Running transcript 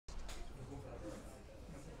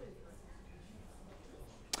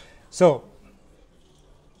So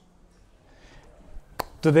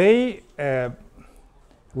today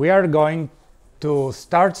we are going to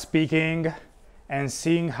start speaking and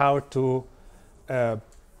seeing how to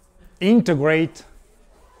integrate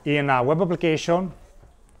in a web application,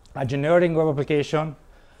 a generating web application,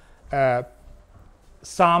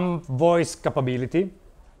 some voice capability.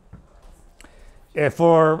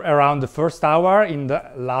 For around the first hour, in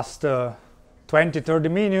the last 20-30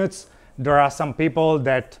 minutes, there are some people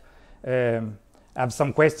that have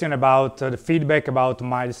some question about the feedback about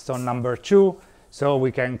milestone number 2, so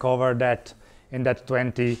we can cover that in that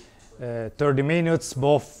 20-30 minutes,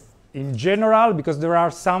 both in general, because there are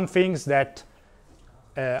some things that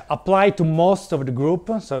apply to most of the group,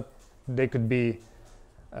 so they could be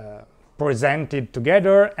presented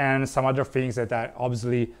together, and some other things that are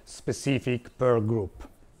obviously specific per group.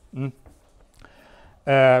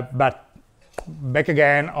 But back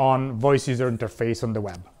again on voice user interface on the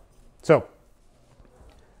web. So,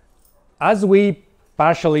 as we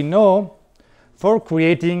partially know, for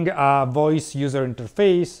creating a voice user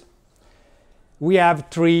interface,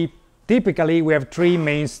 typically we have three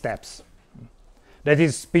main steps. That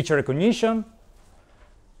is speech recognition,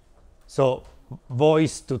 so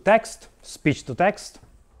voice to text, speech to text,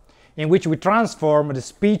 in which we transform the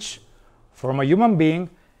speech from a human being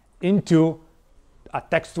into a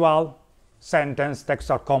textual sentence,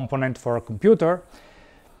 textual component for a computer.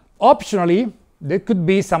 Optionally, there could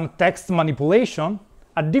be some text manipulation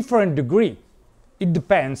at different degree. It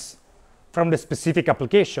depends from the specific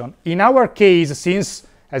application. In our case, since,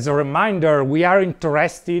 as a reminder, we are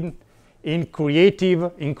interested in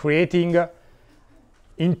creating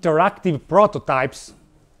interactive prototypes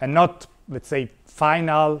and not, let's say,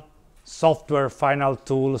 final software, final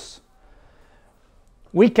tools,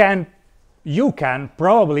 you can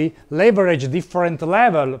probably leverage different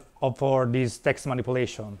level for this text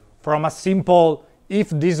manipulation. From a simple,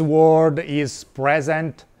 if this word is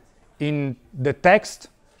present in the text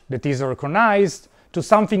that is recognized, to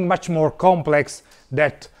something much more complex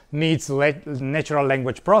that needs natural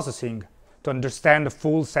language processing to understand a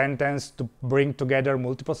full sentence, to bring together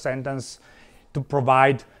multiple sentences, to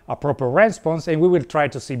provide a proper response, and we will try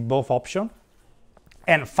to see both options.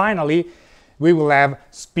 And finally, we will have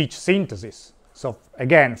speech synthesis. So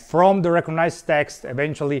again, from the recognized text,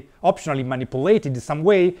 eventually optionally manipulated in some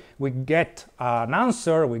way, we get an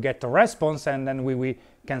answer, we get a response, and then we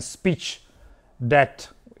can speech that,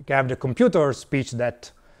 have the computer speech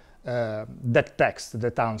that text,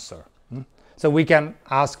 that answer. So we can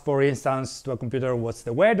ask, for instance, to a computer, what's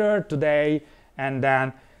the weather today? And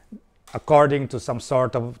then, according to some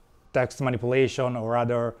sort of text manipulation or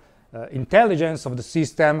other intelligence of the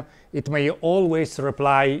system, it may always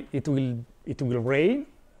reply, it will rain,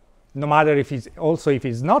 no matter if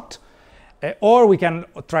it's not. Or we can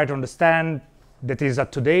try to understand that is a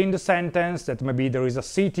today in the sentence, that maybe there is a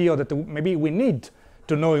city, or that maybe we need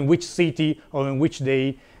to know in which city or in which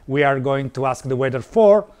day we are going to ask the weather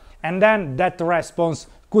for. And then that response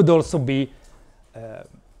could also be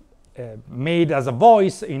made as a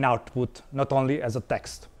voice in output, not only as a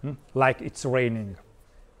text, like it's raining,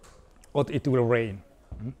 or it will rain.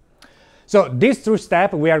 So these three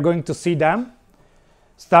steps, we are going to see them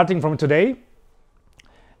starting from today.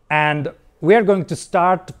 And we are going to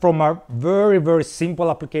start from a very, very simple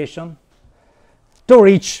application to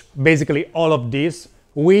reach basically all of this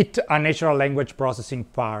with a natural language processing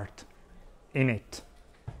part in it,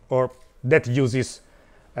 or that uses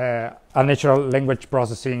a natural language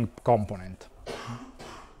processing component.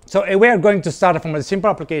 So we are going to start from a simple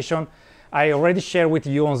application. I already shared with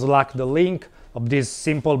you on Slack the link of this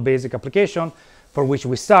simple basic application for which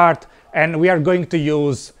we start, and we are going to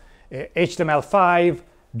use HTML5,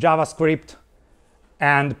 JavaScript,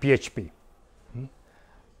 and PHP.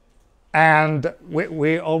 And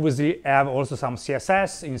we obviously have also some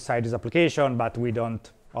CSS inside this application, but we don't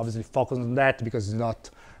obviously focus on that because it's not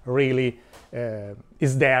really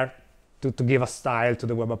is there to give a style to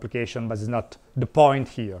the web application, but it's not the point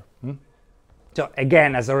here. So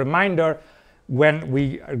again, as a reminder, when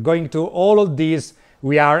we are going to all of these,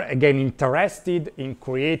 we are again interested in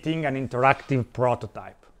creating an interactive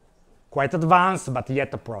prototype. Quite advanced, but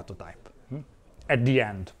yet a prototype at the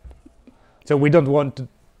end. So we don't want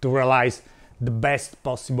to realize the best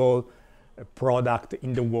possible product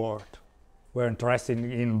in the world. We're interested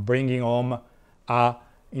in bringing home a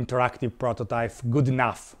interactive prototype good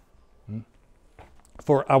enough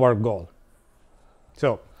for our goal.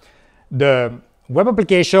 So the web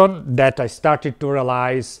application that I started to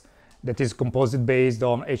realize that is composite based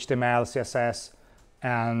on HTML, CSS,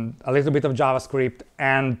 and a little bit of JavaScript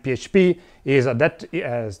and PHP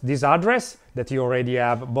is this address that you already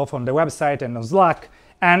have both on the website and on Slack,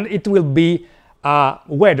 and it will be a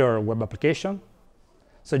weather web application.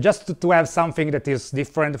 So just to have something that is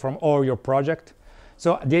different from all your project.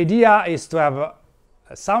 So the idea is to have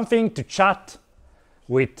something to chat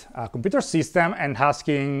with a computer system and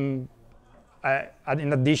asking,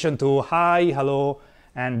 in addition to hi, hello,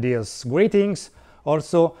 and these greetings,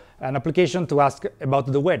 also an application to ask about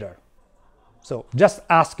the weather. So just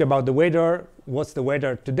ask about the weather, what's the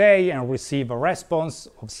weather today, and receive a response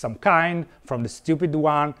of some kind, from the stupid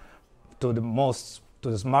one to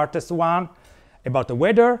the smartest one, about the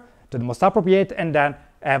weather, to the most appropriate, and then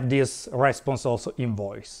have this response also in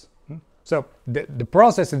voice. So the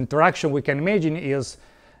process interaction we can imagine is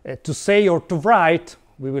to say or to write.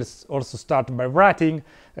 We will also start by writing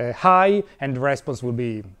hi, and the response will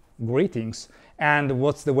be greetings, and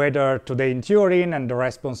what's the weather today in Turin, and the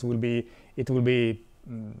response will be, it will be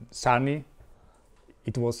sunny.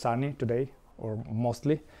 It was sunny today, or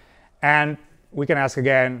mostly. And we can ask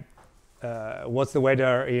again, what's the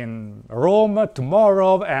weather in Rome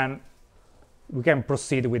tomorrow, and we can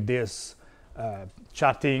proceed with this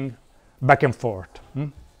chatting back and forth.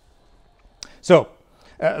 So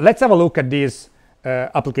let's have a look at this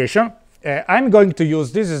application. I'm going to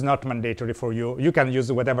use, this is not mandatory for you, you can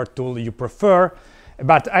use whatever tool you prefer,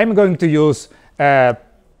 but I'm going to use,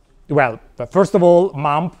 well, first of all,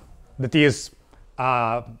 MAMP, that is,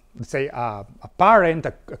 let's say, a parent,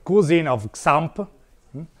 a cousin of XAMPP,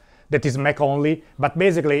 that is Mac only, but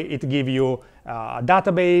basically it gives you a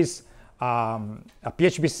database, a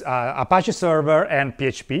PHP, Apache server, and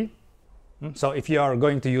PHP. So if you are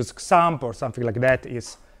going to use XAMPP or something like that,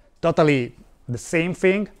 it's totally the same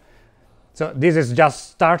thing. So this is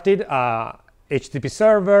just started, HTTP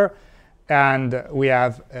server, and we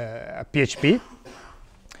have PHP.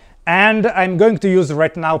 And I'm going to use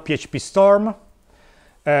right now PHP Storm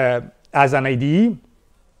as an IDE.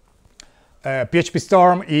 PHP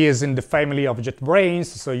Storm is in the family of JetBrains,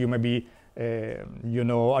 so you maybe you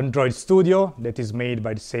know Android Studio, that is made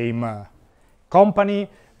by the same company,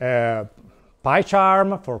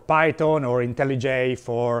 PyCharm for Python, or IntelliJ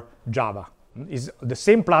for Java. Is the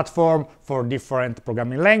same platform for different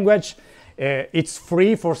programming language. It's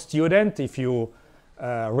free for students if you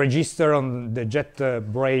register on the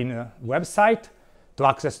JetBrains website to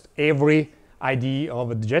access every IDE of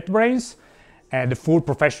the JetBrains and the full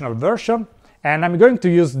professional version. And I'm going to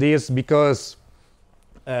use this because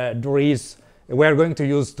we're going to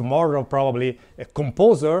use tomorrow probably a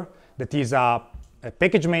Composer, that is a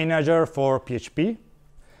package manager for PHP.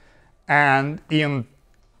 And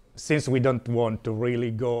since we don't want to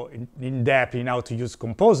really go in depth in how to use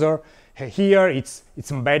Composer, here it's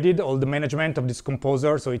embedded, all the management of this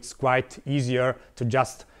Composer, so it's quite easier to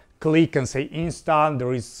just click and say install.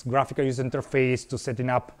 There is graphical user interface to setting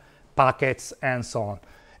up packets and so on,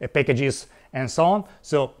 packages and so on.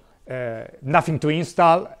 So nothing to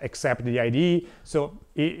install except the IDE, so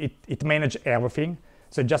it manages everything.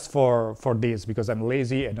 So just for this, because I'm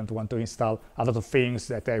lazy, I don't want to install a lot of things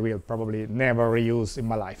that I will probably never reuse in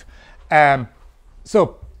my life.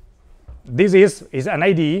 So this is an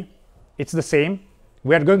IDE. It's the same.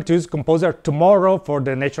 We are going to use Composer tomorrow for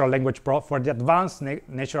the natural language for the advanced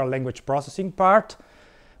natural language processing part,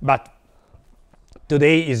 but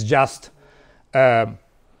today is just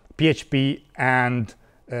PHP and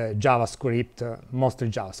JavaScript, mostly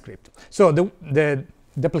JavaScript. So the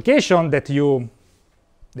application that you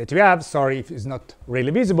have, sorry if it's not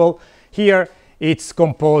really visible, here it's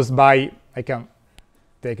composed by, I can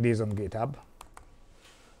take this on GitHub.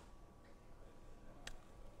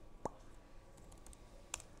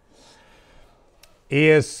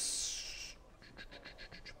 Is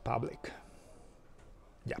public,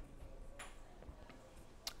 yeah.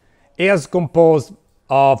 Is composed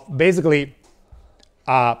of basically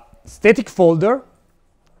a static folder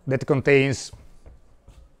that contains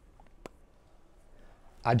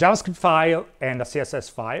a JavaScript file and a CSS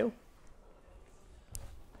file,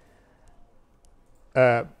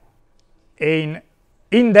 an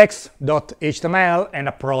index.html and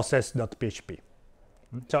a process.php.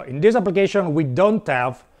 So in this application, we don't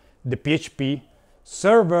have the PHP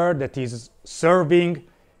server that is serving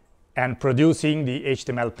and producing the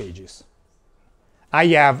HTML pages. I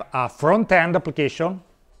have a front-end application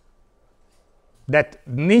that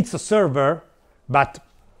needs a server, but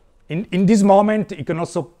in this moment, it can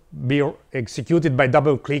also be executed by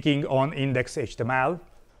double-clicking on index.html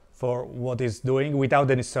for what it's doing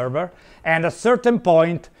without any server. And at a certain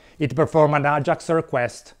point, it performs an AJAX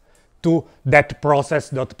request to that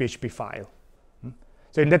process.php file.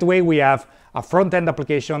 So in that way, we have a front-end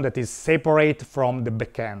application that is separate from the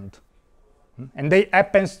backend. And they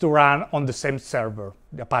happens to run on the same server,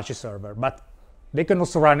 the Apache server, but they can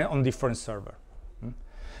also run it on different server.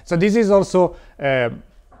 So this is also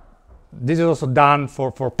done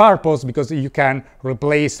for purpose, because you can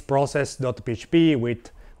replace process.php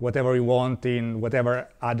with whatever you want in whatever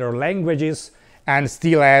other languages and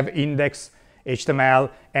still have index HTML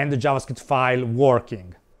and the JavaScript file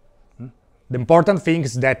working. The important thing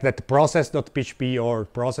is that process.php or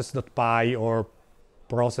process.py or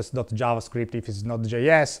process.javascript, if it's not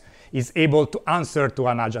JS, is able to answer to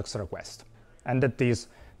an AJAX request. And that is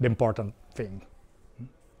the important thing.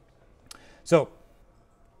 So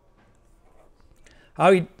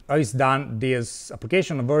how is done this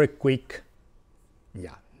application? A very quick,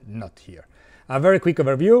 not here. A very quick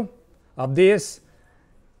overview of this.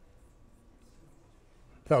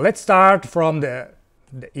 So let's start from the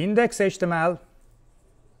index HTML.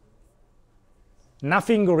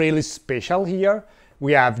 Nothing really special here.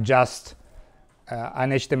 We have just an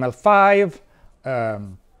HTML5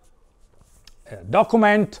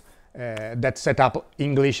 document that set up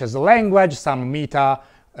English as a language, some meta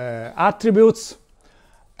attributes,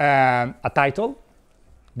 a title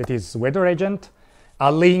that is weather agent,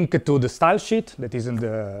 a link to the style sheet that is in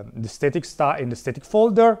the static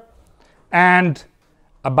folder, and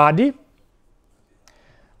a body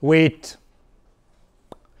with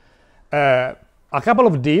a couple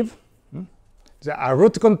of div, a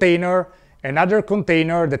root container, another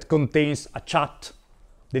container that contains a chat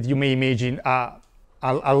that you may imagine,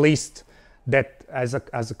 a list that as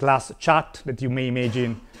a class chat that you may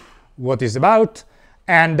imagine what is about,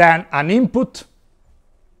 and then an input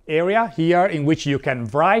area here in which you can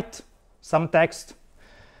write some text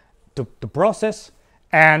to process,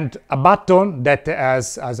 and a button that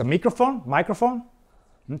has a microphone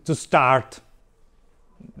to start,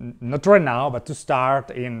 not right now, but to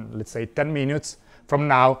start in, let's say, 10 minutes from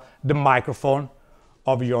now, the microphone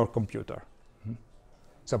of your computer.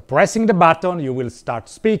 So pressing the button, you will start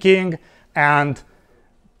speaking and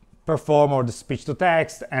perform all the speech to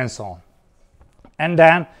text and so on. And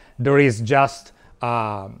then there is just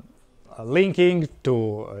a linking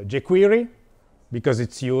to jQuery, because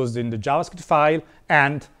it's used in the JavaScript file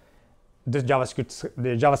and the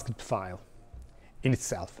JavaScript file in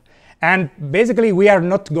itself. And basically, we are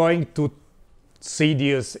not going to see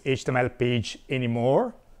this HTML page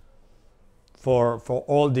anymore for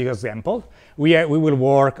all the examples. We will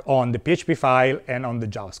work on the PHP file and on the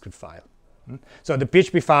JavaScript file. So the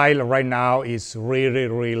PHP file right now is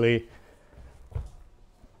really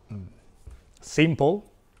simple.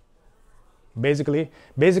 Basically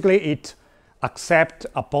it accepts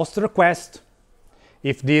a post request.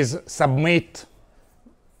 If this submit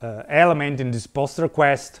element in this post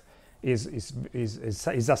request is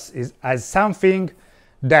as something,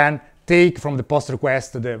 then take from the post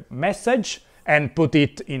request the message and put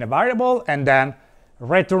it in a variable, and then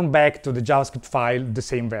return back to the JavaScript file the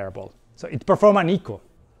same variable. So it performs an echo.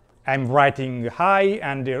 I'm writing hi,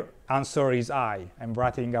 and the answer is I. I'm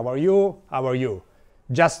writing how are you?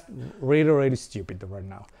 Just really stupid right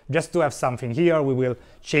now. Just to have something here, we will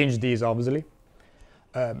change these obviously.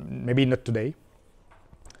 Maybe not today,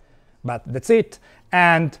 but that's it.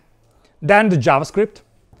 And then the JavaScript,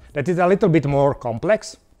 that is a little bit more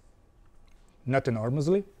complex, not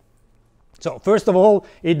enormously. So first of all,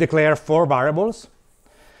 it declares 4 variables,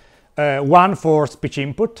 one for speech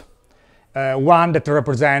input, one that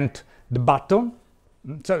represents the button.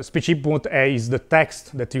 So speech input is the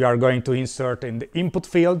text that you are going to insert in the input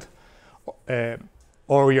field,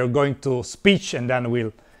 or you're going to speech and then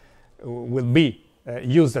will be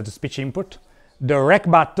used as a speech input. The rec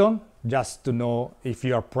button, just to know if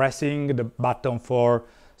you are pressing the button for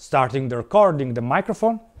starting the recording, the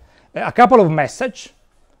microphone. A couple of messages,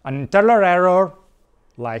 an internal error,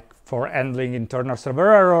 like for handling internal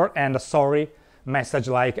server error, and a sorry message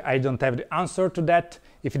like I don't have the answer to that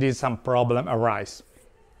if it is some problem arise.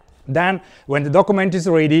 Then when the document is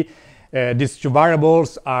ready, these 2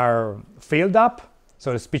 variables are filled up.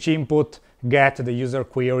 So the speech input get the user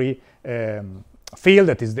query field,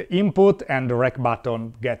 that is the input, and the rec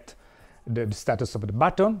button get the status of the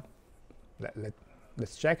button.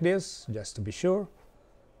 Let's check this just to be sure.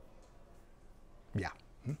 Yeah.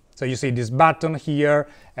 So you see this button here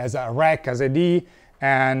as a rec as ID,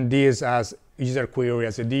 and this as user query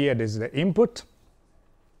as ID, and this is the input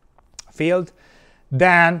field.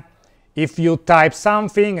 Then if you type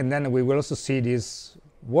something, and then we will also see this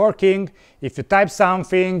working, if you type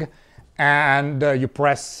something and you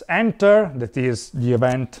press enter, that is the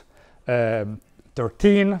event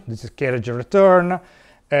 13, this is carriage return,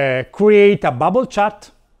 create a bubble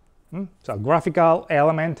chat, so a graphical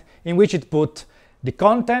element in which it put the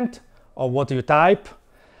content of what you type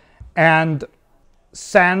and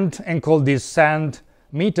send, and call this send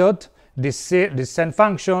method. This send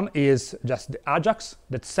function is just the AJAX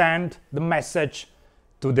that send the message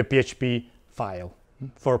to the PHP file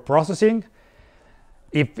for processing.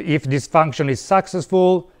 If this function is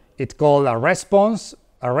successful, it calls a response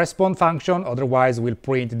function, otherwise we'll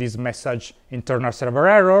print this message internal server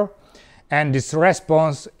error. And this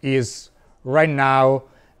response is right now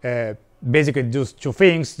basically does two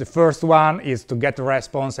things. The first one is to get a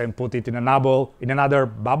response and put it in another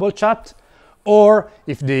bubble chat, or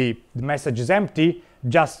if the message is empty,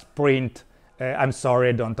 just print I'm sorry,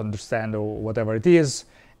 I don't understand, or whatever it is.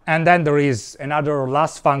 And then there is another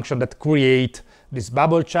last function that create this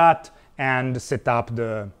bubble chat and set up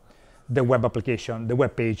the web application, the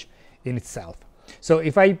web page in itself. So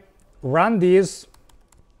if I run this,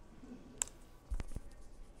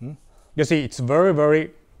 you see it's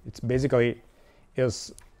it's basically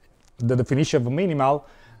is the definition of minimal.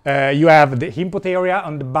 You have the input area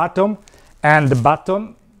on the bottom and the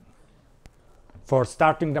button for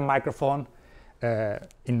starting the microphone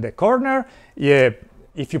in the corner.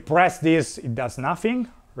 If you press this, it does nothing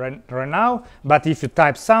right now, but if you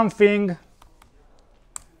type something,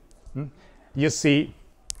 you see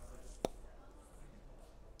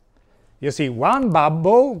one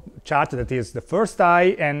bubble chat that is the first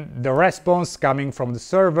eye and the response coming from the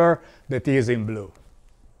server that is in blue.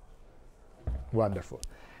 Wonderful.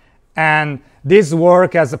 And this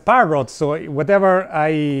works as a parrot, so whatever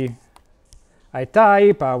I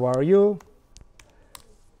type, how are you,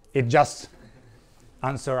 it just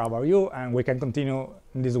answer how are you, and we can continue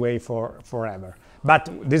in this way forever. But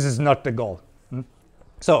this is not the goal.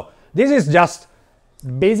 So this is just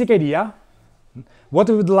the basic idea. What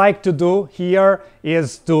we would like to do here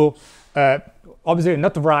is to, obviously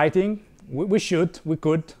not writing, we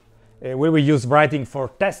could. We will use writing for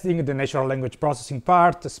testing the natural language processing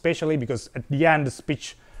part, especially because at the end, the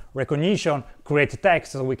speech recognition creates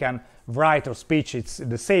text, so we can write or speech. It's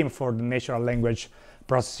the same for the natural language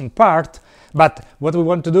processing part. But what we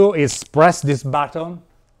want to do is press this button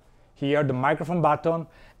here, the microphone button,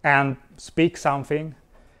 and speak something,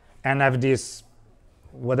 and have this,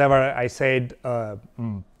 whatever I said,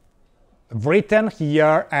 written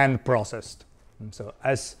here and processed. So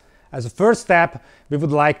as a first step, we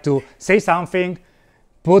would like to say something,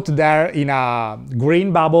 put there in a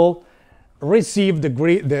green bubble, receive the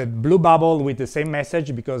blue bubble with the same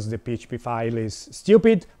message because the PHP file is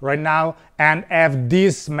stupid right now, and have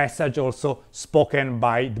this message also spoken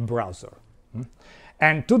by the browser.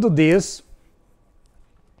 And to do this,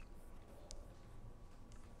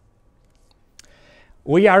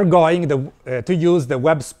 we are going to use the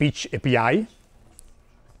Web Speech API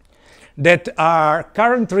that are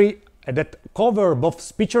currently that cover both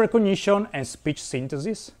speech recognition and speech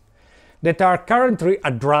synthesis, that are currently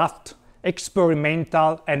a draft,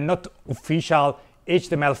 experimental, and not official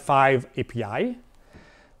HTML5 API.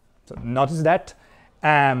 So notice that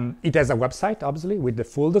it has a website, obviously, with the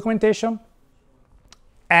full documentation.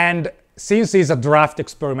 And since it's a draft,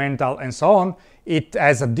 experimental, and so on, it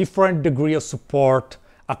has a different degree of support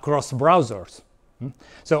across browsers.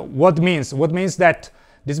 So what means?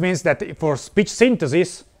 This means that for speech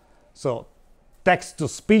synthesis, so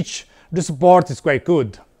text-to-speech, the support is quite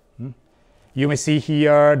good. You may see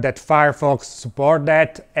here that Firefox support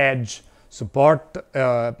that, Edge support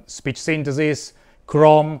speech synthesis,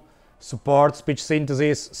 Chrome support speech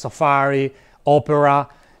synthesis, Safari, Opera,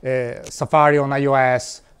 Safari on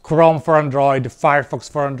iOS, Chrome for Android, Firefox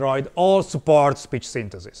for Android, all support speech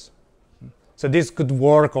synthesis. So this could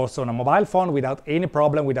work also on a mobile phone without any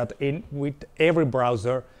problem, with every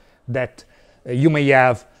browser that you may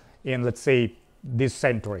have in, let's say, this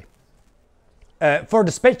century. For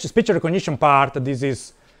the speech recognition part, this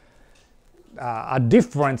is a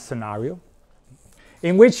different scenario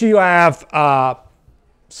in which you have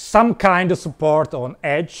some kind of support on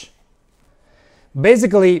Edge.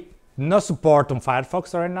 Basically, no support on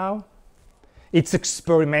Firefox right now. It's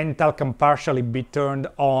experimental, can partially be turned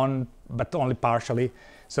on, but only partially.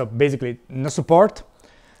 So basically, no support.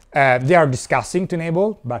 They are discussing to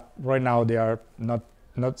enable, but right now they are not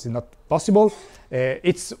possible.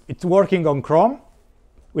 It's working on Chrome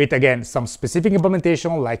with, again, some specific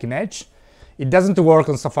implementation like in Edge. It doesn't work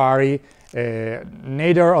on Safari,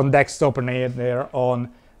 neither on desktop, neither on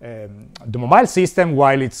the mobile system,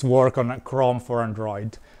 while it's work on Chrome for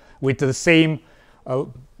Android with the same,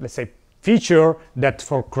 let's say, feature that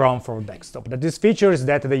for Chrome for desktop. That this feature is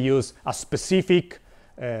that they use a specific,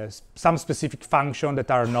 some specific function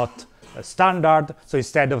that are not standard. So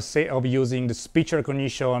instead of using the speech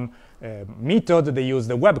recognition method, they use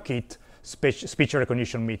the WebKit speech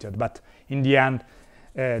recognition method. But in the end,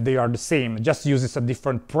 they are the same. Just uses a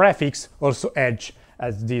different prefix, also edge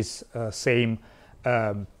as this same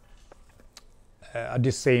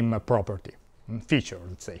property feature,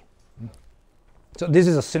 let's say. So this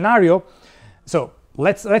is a scenario. So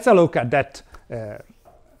let's look at that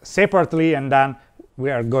separately, and then we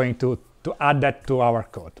are going to add that to our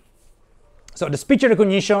code. So the speech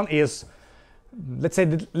recognition is, let's say,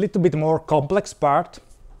 the little bit more complex part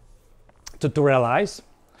to realize.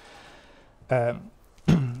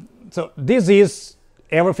 So this is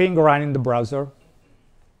everything running in the browser.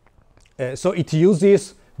 So it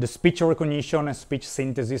uses the speech recognition and speech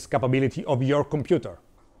synthesis capability of your computer.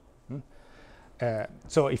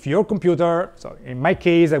 So if your computer, so in my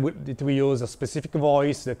case, it will use a specific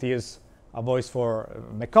voice that is a voice for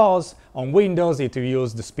macOS. On Windows, it will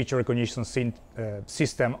use the speech recognition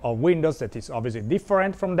system of Windows that is obviously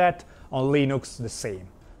different from that. On Linux, the same.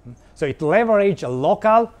 So it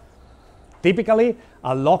leverages typically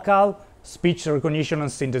a local speech recognition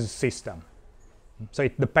and synthesis system. So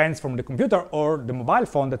it depends from the computer or the mobile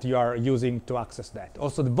phone that you are using to access that.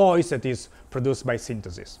 Also the voice that is produced by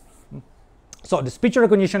synthesis. So the speech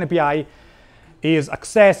recognition API is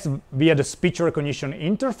accessed via the speech recognition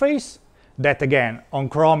interface that, again, on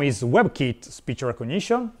Chrome is WebKit speech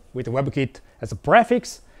recognition with WebKit as a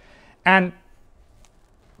prefix, and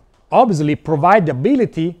obviously provide the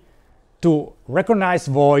ability to recognize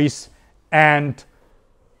voice and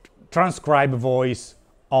transcribe voice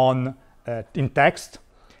in text,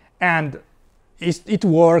 and it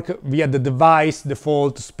works via the device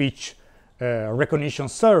default speech recognition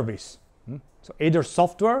service. So either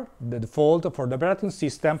software, the default for the operating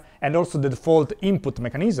system, and also the default input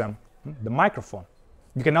mechanism, the microphone.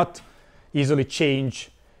 You cannot easily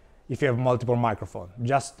change if you have multiple microphones.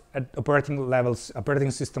 Just at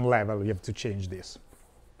operating system level, you have to change this.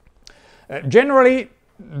 Generally,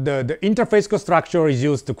 the interface constructor is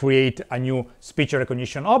used to create a new speech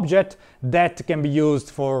recognition object that can be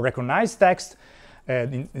used for recognized text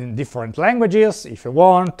in different languages if you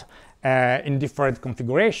want. In different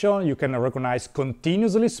configuration, you can recognize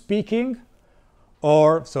continuously speaking,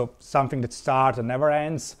 or so something that starts and never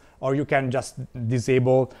ends, or you can just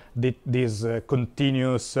disable this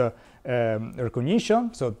continuous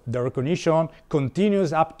recognition. So the recognition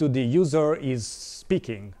continues up to the user is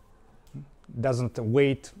speaking, doesn't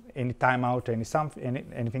wait any timeout,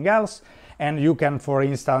 anything else. And you can, for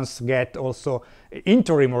instance, get also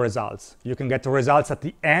interim results. You can get results at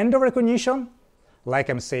the end of recognition. Like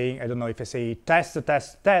I'm saying, I don't know, if I say test,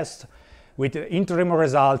 test, test, with interim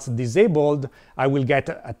results disabled, I will get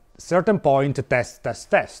at a certain point test,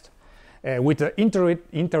 test, test. With the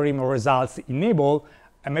interim results enabled,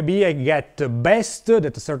 maybe I get best that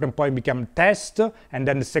at a certain point become test, and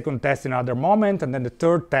then the second test in another moment, and then the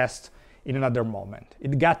third test in another moment.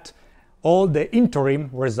 It got all the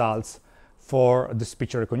interim results for the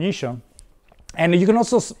speech recognition. And you can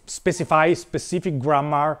also specify specific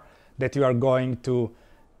grammar that you are going to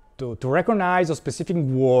recognize, a specific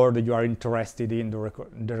word that you are interested in the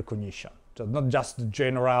recognition. So not just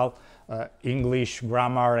general English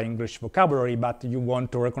grammar, English vocabulary, but you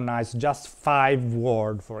want to recognize just 5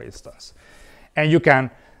 words, for instance. And you can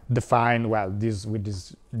define, well, this with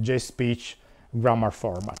this JSpeech grammar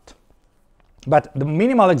format. But the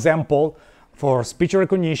minimal example for speech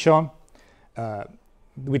recognition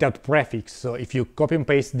without prefix, so if you copy and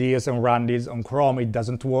paste this and run this on Chrome, it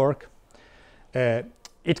doesn't work.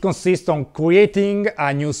 It consists on creating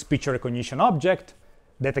a new speech recognition object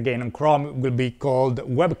that, again, on Chrome will be called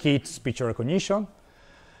WebKit speech recognition.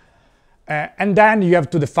 And then you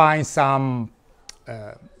have to define some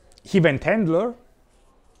event handler.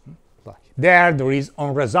 There is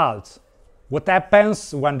on results. What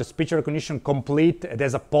happens when the speech recognition complete, it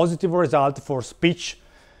has a positive result for speech,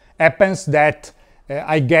 happens that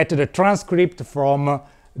I get the transcript from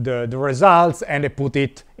the results and I put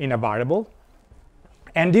it in a variable.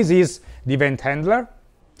 And this is the event handler.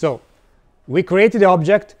 So we created the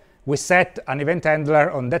object, we set an event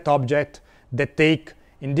handler on that object that take,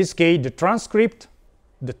 in this case, the transcript,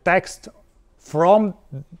 the text from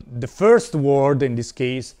the first word, in this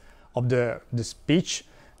case, of the speech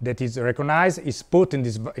that is recognized, is put in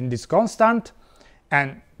this constant,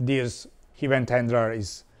 and this event handler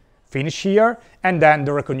is finished here, and then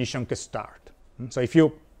the recognition can start. So if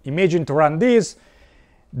you imagine to run this,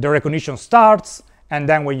 the recognition starts, and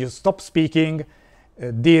then when you stop speaking,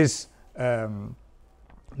 this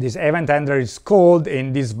event handler is called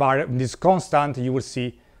in this constant. You will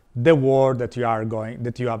see the word that you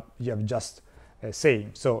have just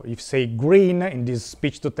saying. So if you say green in this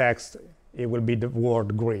speech-to-text, it will be the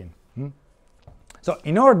word green. So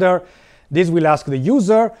in order, this will ask the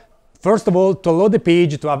user, first of all, to load the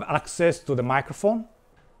page to have access to the microphone.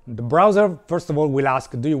 The browser, first of all, will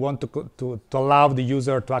ask, do you want to allow the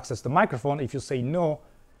user to access the microphone? If you say no,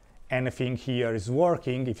 anything here is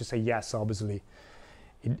working. If you say yes, obviously,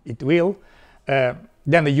 it will.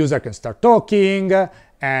 Then the user can start talking,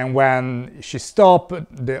 and when she stops,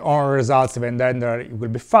 the on results event handler will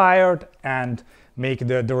be fired and make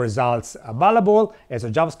the results available as a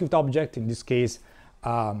JavaScript object, in this case,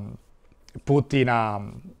 put in a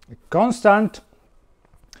constant.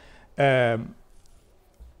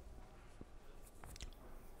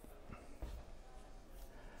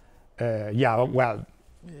 Yeah, well,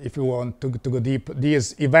 if you want to go deep,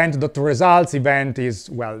 this event.results event is,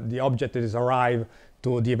 well, the object that is arrived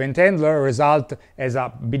to the event handler. Result as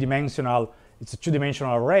a bidimensional, it's a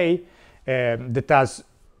two-dimensional array that has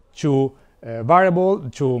two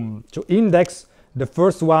variables to index. The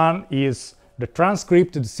first one is the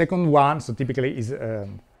transcript. The second one, so typically is the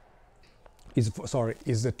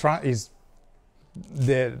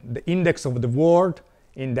index of the word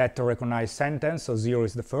in that recognized sentence. So 0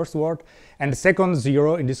 is the first word, and the second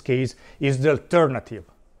 0 in this case is the alternative.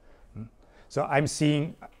 So I'm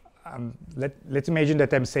seeing, let's imagine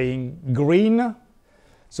that I'm saying green.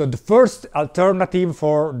 So the first alternative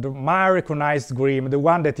for my recognized green, the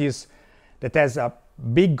one that has a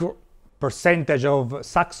big percentage of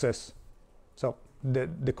success. So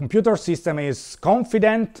the computer system is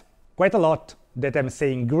confident quite a lot that I'm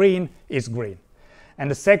saying green is green.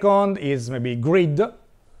 And the second is maybe grid,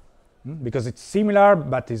 because it's similar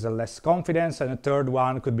but is a less confidence. And the third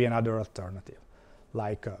one could be another alternative,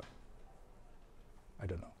 like I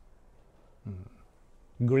don't know,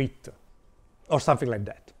 grit or something like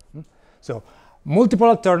that. So multiple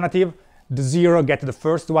alternative. The 0 get the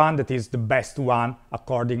first one that is the best one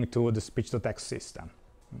according to the speech-to-text system.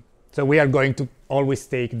 So we are going to always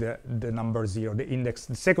take the number 0, the index,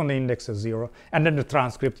 the second index is 0, and then the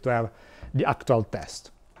transcript to have the actual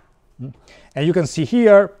test. And you can see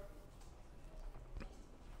here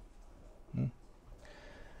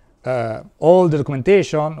all the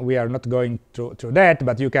documentation. We are not going through that,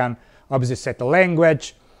 but you can obviously set a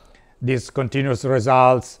language, these continuous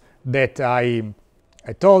results that I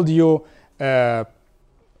told you.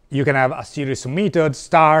 You can have a series of methods,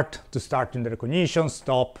 start to starting the recognition,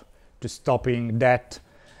 stop to stopping that,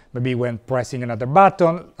 maybe when pressing another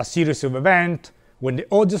button, a series of events, when the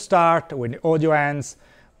audio starts, when the audio ends,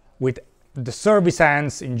 with the service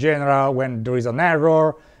ends in general, when there is an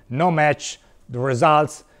error, no match, the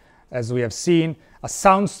results, as we have seen, a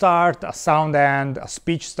sound start, a sound end, a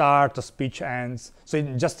speech start, a speech ends. So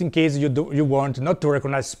just in case you want not to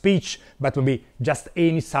recognize speech, but maybe just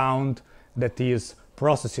any sound that is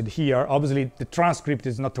processed here. Obviously, the transcript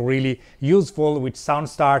is not really useful with sound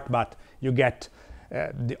start, but you get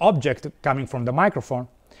the object coming from the microphone.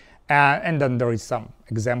 And then there is some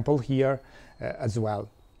example here as well.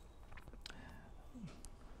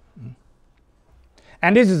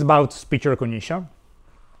 And this is about speech recognition.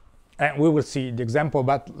 And we will see the example,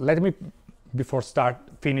 but let me, before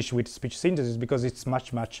finish with speech synthesis, because it's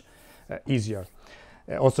much easier,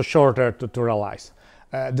 also shorter to realize.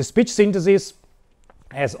 The speech synthesis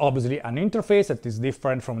has obviously an interface that is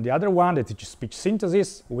different from the other one, that is speech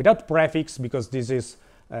synthesis, without prefix, because this is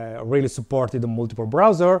really supported on multiple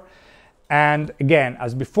browsers. And again,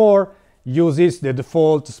 as before, uses the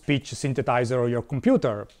default speech synthesizer of your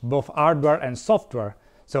computer, both hardware and software.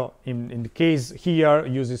 So in the case here,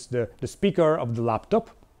 uses the speaker of the laptop.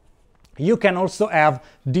 You can also have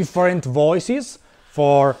different voices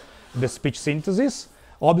for the speech synthesis.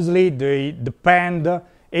 Obviously, they depend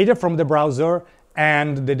either from the browser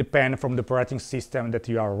and they depend from the operating system that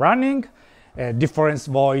you are running. Different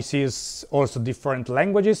voices, also different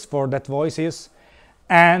languages for that voices.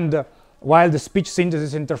 And while the speech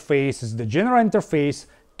synthesis interface is the general interface,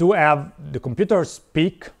 to have the computer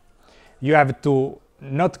speak, you have to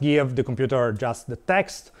not give the computer just the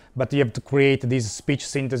text, but you have to create this speech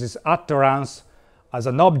synthesis utterance as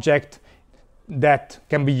an object that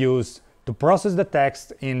can be used to process the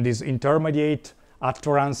text in this intermediate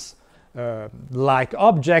utterance like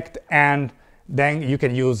object, and then you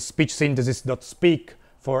can use speech synthesis.speak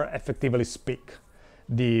for effectively speak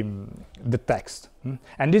the text.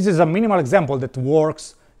 And this is a minimal example that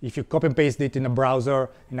works. If you copy and paste it in a browser,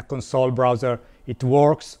 in a console browser, it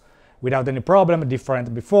works without any problem,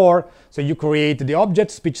 different before. So you create the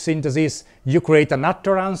object speech synthesis, you create an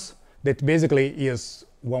utterance that basically is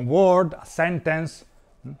one word, a sentence,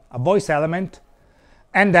 a voice element,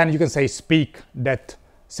 and then you can say speak that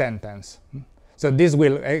sentence. So this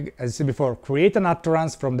will, as I said before, create an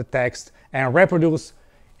utterance from the text and reproduce,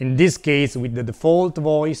 in this case, with the default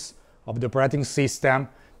voice of the operating system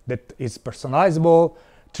that is personalizable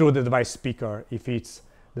through the device speaker, if it's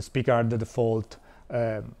the speaker, the default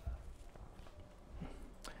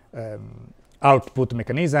output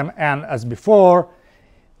mechanism. And as before,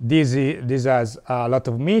 this has a lot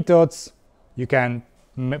of methods. You can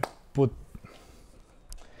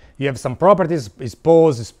you have some properties, is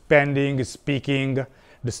pause, is pending, is speaking,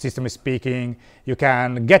 the system is speaking. You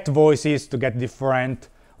can get voices to get different,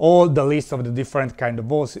 all the list of the different kind of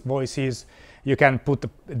voices. You can put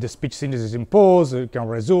the speech synthesis in pause, you can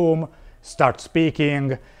resume, start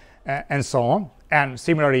speaking, and so on. And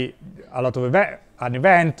similarly, a lot of an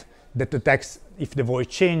event that detects if the voice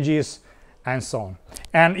changes, and so on.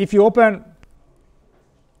 And if you open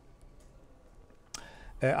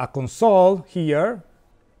a console here,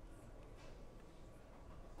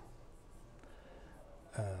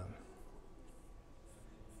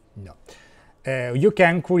 you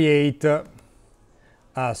can create a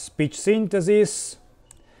speech synthesis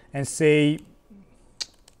and say,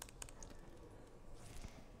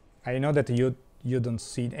 I know that you don't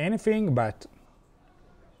see anything, but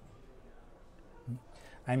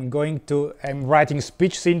I'm writing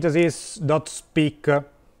speech synthesis dot speak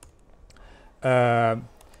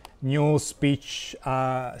new speech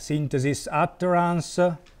synthesis utterance,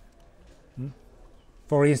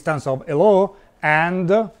 for instance, of hello,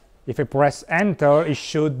 and if I press enter, it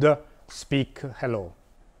should speak hello.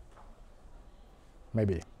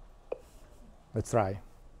 Maybe. Let's try.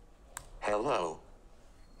 Hello.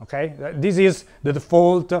 Okay, this is the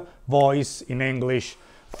default voice in English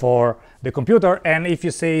for the computer. And if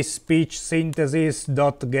you say speech synthesis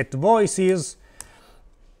dot get voices,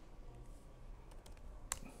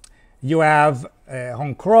 you have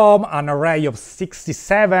on Chrome an array of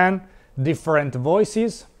 67 different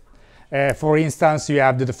voices. For instance, you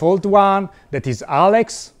have the default one that is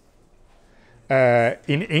Alex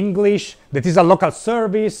in English, that is a local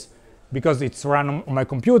service because it's run on my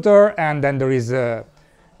computer, and then there is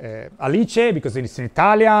Alice because it's in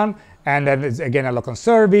Italian, and then it's again a local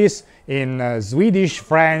service in Swedish,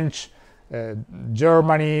 French,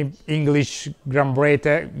 Germany, English, Great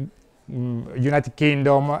Britain, United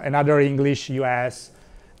Kingdom, another English, US,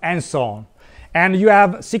 and so on. And you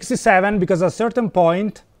have 67 because at a certain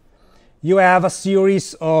point you have a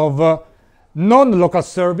series of non-local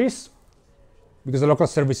service, because the local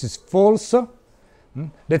service is false,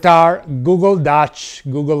 that are Google Dutch,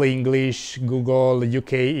 Google English, Google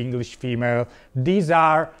UK English female. These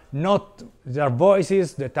are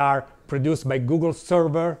voices that are produced by Google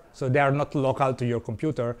server, so they are not local to your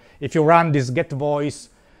computer. If you run this get voice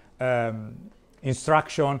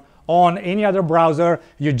instruction on any other browser,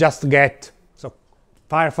 you just get, so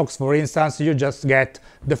Firefox for instance, you just get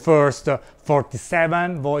the first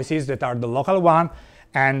 47 voices that are the local one,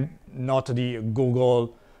 and not the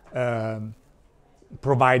Google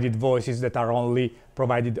provided voices that are only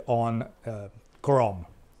provided on Chrome,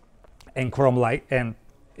 and and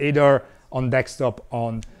either on desktop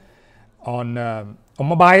on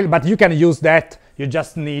mobile. But you can use that. You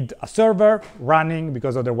just need a server running,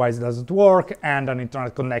 because otherwise it doesn't work, and an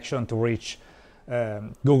internet connection to reach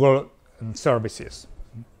Google services.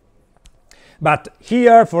 But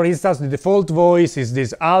here, for instance, the default voice is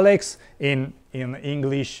this Alex in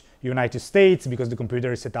English United States, because the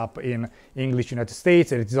computer is set up in English United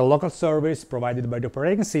States, and it is a local service provided by the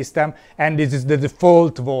operating system, and this is the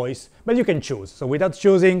default voice, but you can choose. So without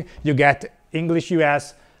choosing, you get English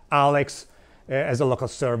US, Alex as a local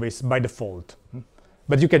service by default.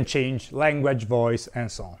 But you can change language, voice,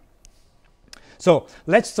 and so on. So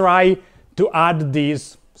let's try to add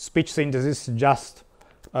this speech synthesis, just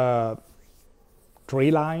 4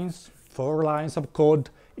 lines of code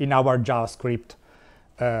in our JavaScript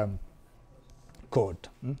code.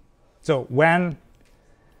 So when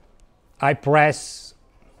I press,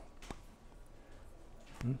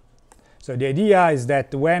 so the idea is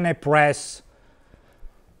that when I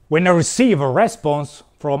receive a response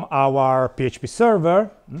from our PHP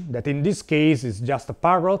server, that in this case is just a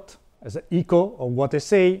parrot as an echo of what I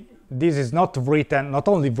say, this is not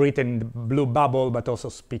only written in the blue bubble, but also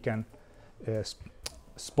spoken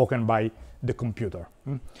by the computer.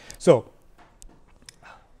 So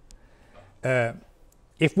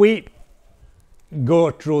if we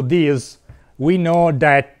go through this, we know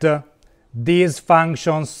that these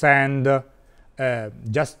functions send,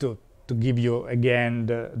 just to give you again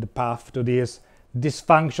the path to this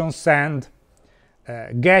function send,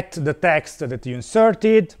 get the text that you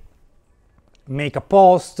inserted, make a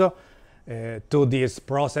post to this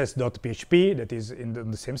process.php that is in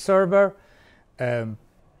the same server,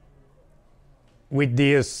 with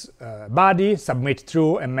this body, submit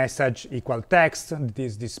through a message equal text, that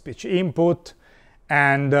is the speech input,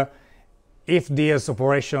 and if this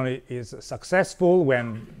operation is successful,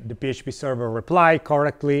 when the PHP server reply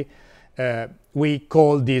correctly, we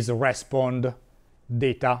call this respond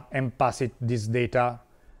data and pass this data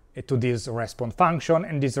to this response function,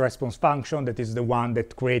 and this response function, that is the one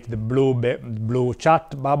that creates the blue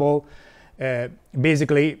chat bubble,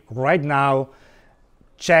 basically right now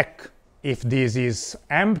check if this is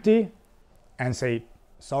empty and say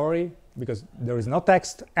sorry because there is no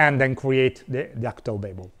text, and then create the actual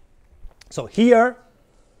bubble. So here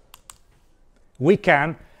we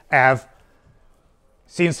can have,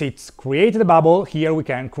 since it's created a bubble, here we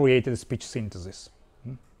can create the speech synthesis.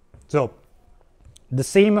 So the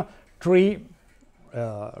same three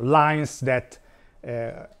lines that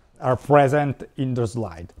are present in the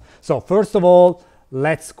slide. So first of all,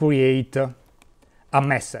 let's create a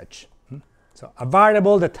message. So a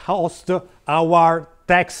variable that hosts our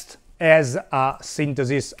text as a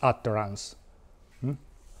synthesis utterance.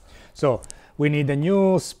 So we need a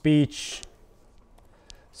new speech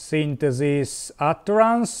synthesis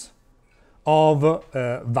utterance of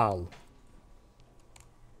val.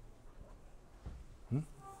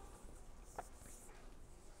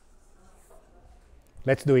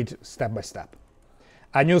 Let's do it step by step.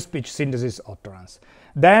 A new speech synthesis utterance.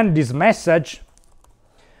 Then this message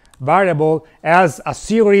variable has a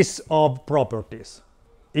series of properties,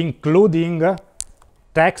 including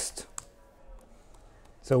text.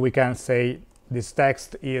 So we can say this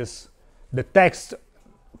text is the text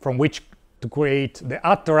from which to create the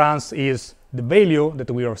utterance is the value that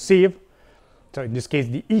we receive. So in this case,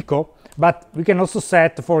 the echo. But we can also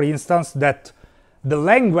set, for instance, that the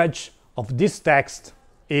language of this text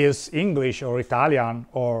is English or Italian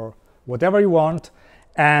or whatever you want,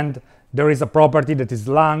 and there is a property that is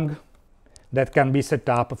lang that can be set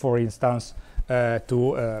up, for instance,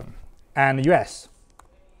 to NUS.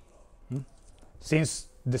 Since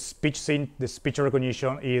the speech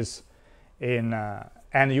recognition is in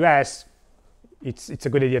NUS, it's a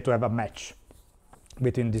good idea to have a match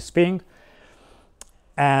between this thing,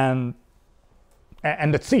 and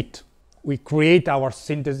that's it. We create our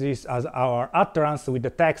synthesis as our utterance with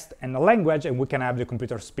the text and the language, and we can have the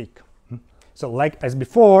computer speak. So like as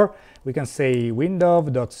before, we can say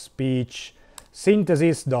window.speech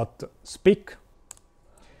synthesis.speak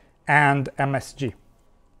and MSG.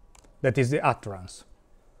 That is the utterance.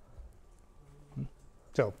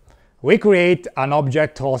 So we create an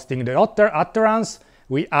object hosting the utterance.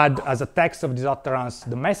 We add as a text of this utterance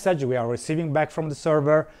the message we are receiving back from the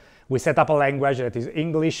server. We set up a language that is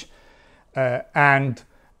English, and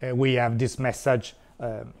we have this message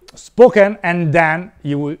spoken, and then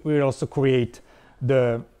you will also create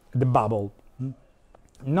the bubble.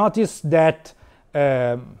 Notice that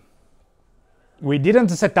we didn't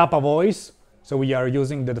set up a voice, so we are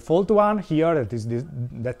using the default one here, that is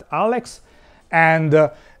that Alex, and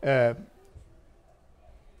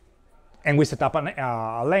we set up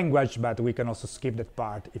a language, but we can also skip that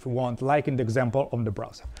part if we want, like in the example on the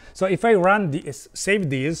browser. So if I run this, save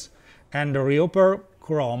this, and reopen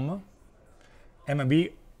Chrome, and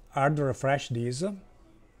maybe hard refresh this.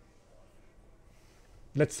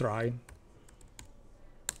 Let's try.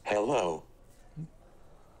 Hello.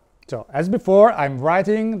 So as before, I'm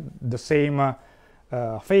writing the same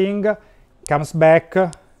thing, comes back,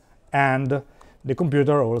 and the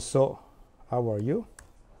computer also, how are you?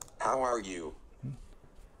 How are you?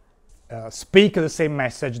 Speak the same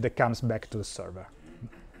message that comes back to the server.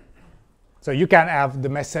 So you can have the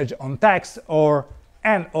message on text or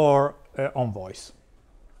on voice.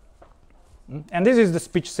 And this is the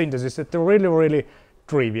speech synthesis. It's really, really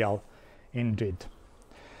trivial indeed.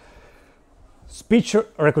 Speech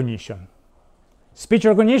recognition. Speech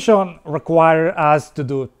recognition requires us to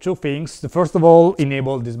do two things. First of all,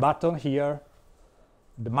 enable this button here,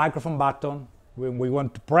 the microphone button. When we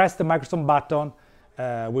want to press the microphone button,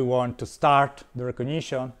 we want to start the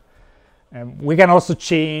recognition. We can also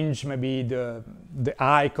change maybe the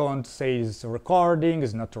icon to say is recording,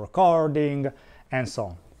 is not recording, and so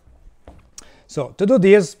on. So to do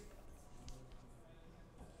this,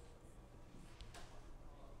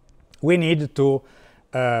 we need to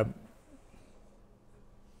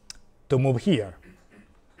move here.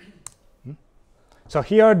 So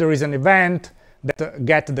here there is an event that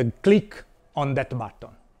gets the click on that button.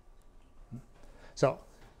 So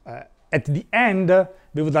at the end,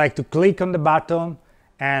 we would like to click on the button,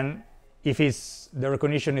 and if the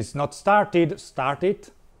recognition is not started, start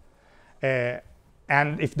it.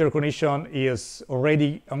 And if the recognition is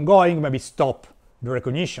already ongoing, maybe stop the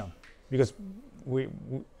recognition, because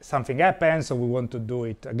something happens, so we want to do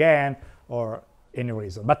it again, or any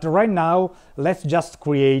reason. But right now, let's just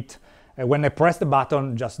create, when I press the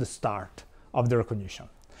button, just the start of the recognition.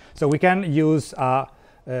 So we can use a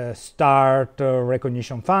start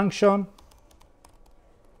recognition function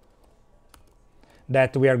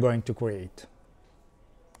that we are going to create.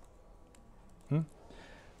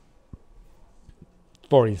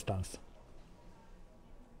 For instance.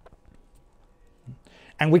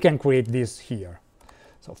 And we can create this here.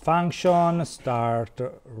 So function start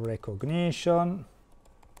recognition.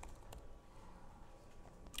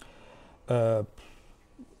 Yeah.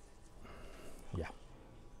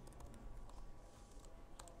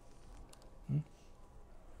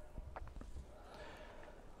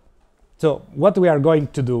 So what we are going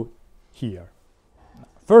to do here.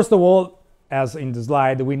 First of all, as in the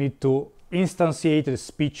slide, we need to instantiate the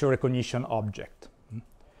speech recognition object.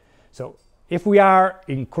 So if we are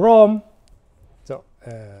in Chrome, so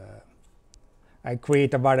I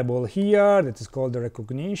create a variable here that is called the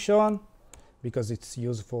recognition, because it's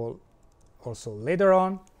useful also later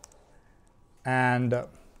on. And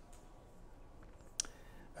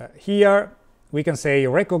here we can say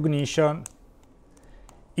recognition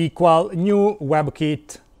equal new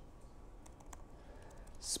WebKit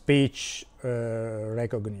speech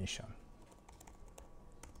recognition.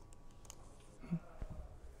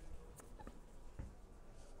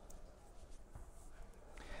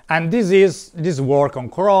 And this work on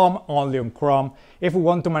Chrome, only on Chrome. If we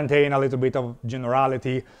want to maintain a little bit of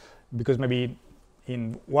generality, because maybe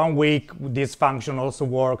in 1 week this function also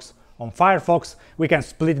works on Firefox, we can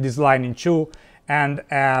split this line in two and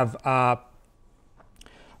have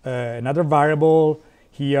another variable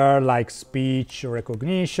here like speech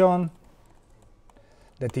recognition,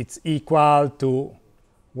 that it's equal to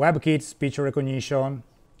WebKit speech recognition,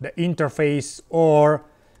 the interface, or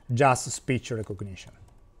just speech recognition.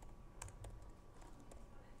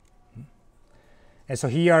 And so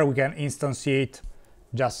here we can instantiate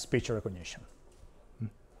just speech recognition.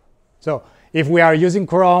 So if we are using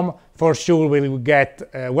Chrome, for sure we will get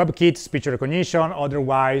WebKit speech recognition,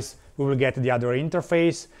 otherwise we will get the other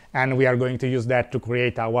interface, and we are going to use that to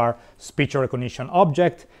create our speech recognition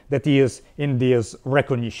object that is in this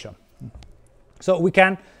recognition. So we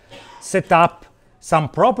can set up some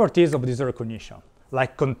properties of this recognition,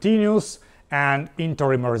 like continuous and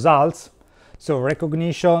interim results. So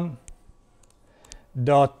recognition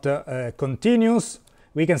dot continuous,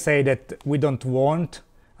 we can say that we don't want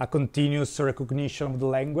a continuous recognition of the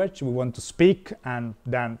language. We want to speak and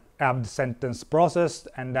then have the sentence processed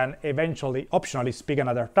and then eventually optionally speak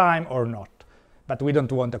another time or not. But we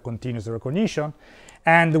don't want a continuous recognition,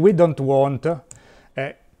 and we don't want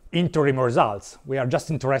interim results. We are just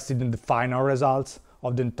interested in the final results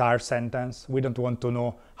of the entire sentence. We don't want to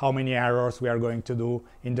know how many errors we are going to do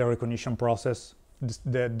in the recognition process.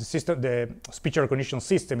 The speech recognition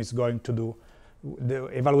system is going to do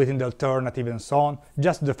evaluating the alternative and so on,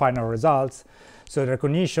 just the final results. So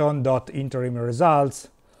recognition dot interim results,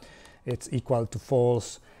 it's equal to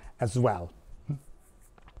false as well.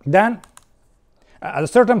 Then at a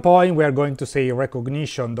certain point we are going to say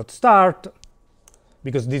recognition dot start,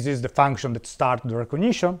 because this is the function that starts the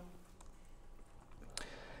recognition.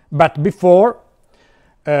 But before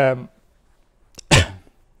and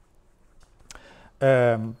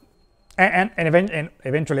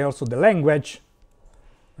eventually also the language,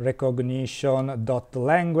 recognition dot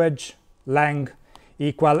language, lang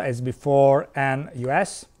equal as before and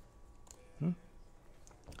US.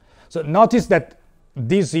 So notice that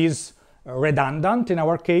this is redundant in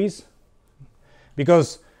our case,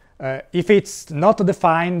 because if it's not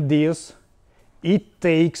defined this, it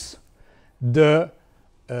takes the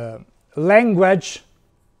language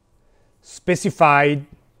specified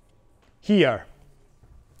here.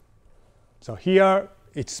 So here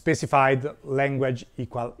it's specified language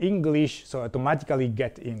equal English, so automatically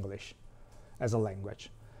get English as a language.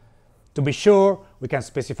 To be sure, we can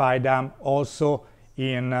specify them also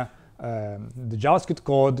in the JavaScript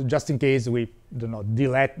code, just in case we do not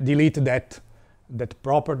delete that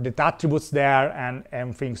attributes there and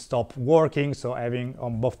everything stop working. So having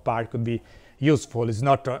on both parts could be useful. It's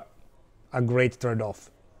not a great trade-off.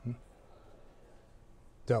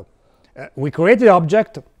 So we create the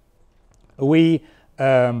object. We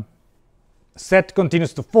set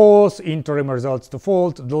continuous to false, interim results to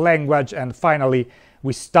false, the language, and finally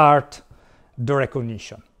we start the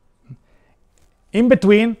recognition. In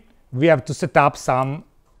between, we have to set up some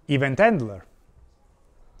event handler,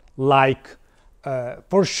 like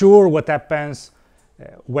for sure what happens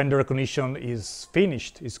when the recognition is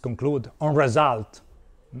finished, is concluded, on result.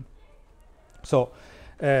 So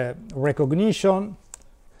recognition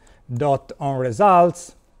dot on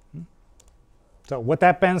results. So what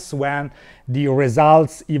happens when the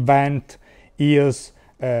results event is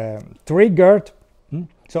triggered?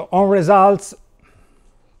 So on results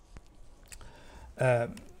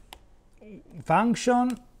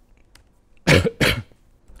function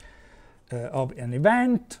of an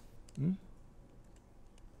event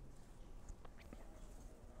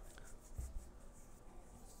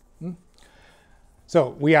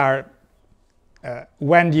so we are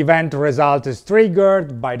when the event result is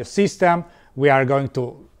triggered by the system, we are going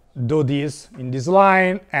to do this in this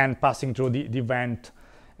line and passing through the event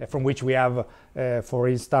from which we have, for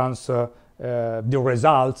instance, the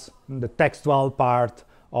results, the textual part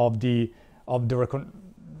of the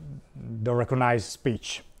recognized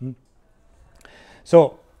speech.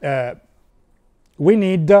 So we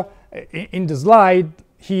need in the slide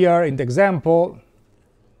here in the example,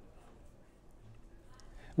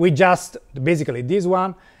 we just basically this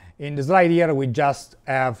one in the slide here we just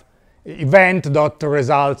have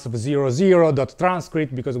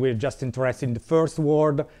event.results00.transcript because we're just interested in the first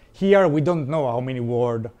word. Here we don't know how many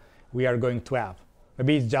words we are going to have.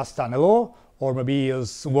 Maybe it's just an hello, or maybe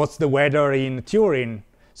it's what's the weather in Turin.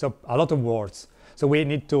 So a lot of words. So we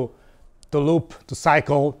need to loop, to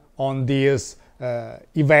cycle on these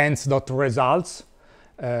events.results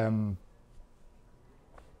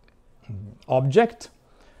object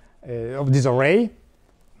of this array,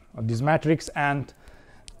 of this matrix, and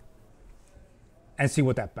see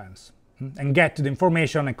what happens, and get the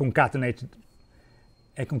information and concatenate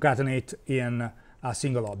in a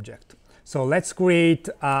single object. So let's create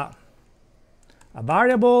a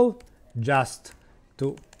variable just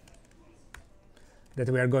to that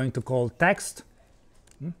we are going to call text.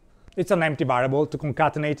 It's an empty variable to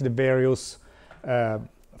concatenate the various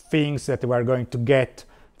things that we are going to get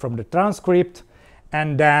from the transcript,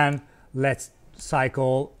 and then let's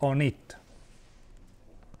cycle on it.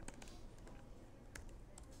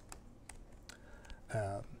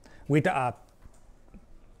 With a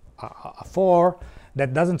for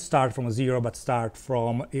that doesn't start from 0 but start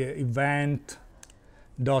from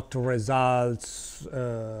event.results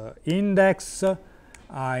index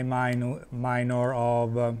I minor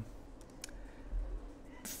of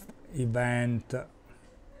event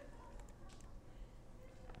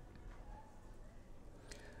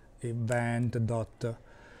dot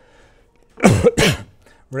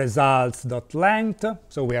results.length.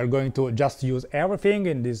 So we are going to just use everything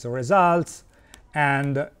in these results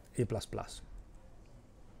and E++.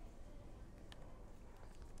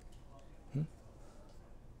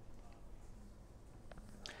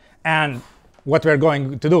 And what we are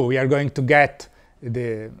going to do, we are going to get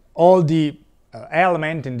all the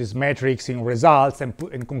element in this matrix in results and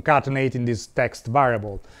concatenate in this text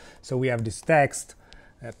variable. So we have this text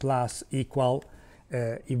plus equal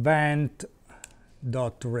event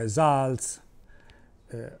dot results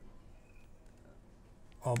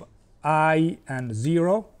of I and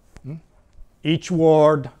 0. Each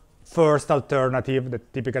word first alternative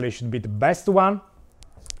that typically should be the best one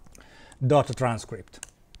dot transcript.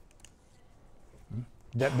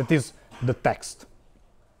 That is the text.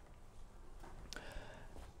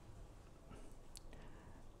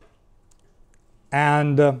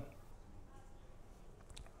 And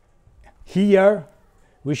here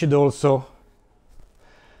we should also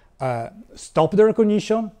stop the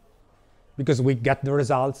recognition, because we get the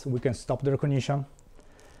results, we can stop the recognition.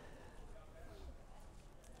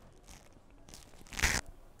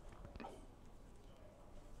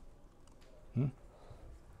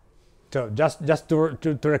 So just to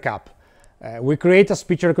recap, we create a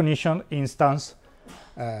speech recognition instance.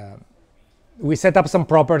 We set up some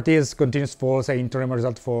properties, continuous false, interim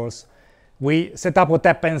result false. We set up what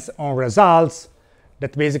happens on results,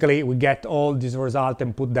 that basically we get all these results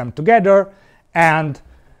and put them together, and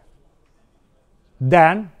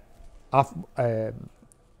then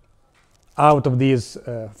out of this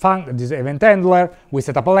event handler, we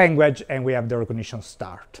set up a language and we have the recognition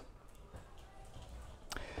start.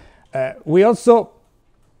 We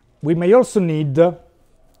may also need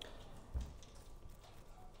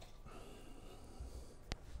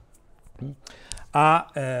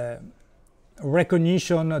a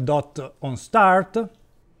recognition dot on start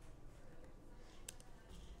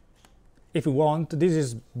if we want. This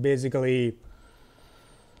is basically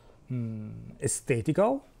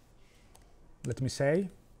aesthetical, let me say.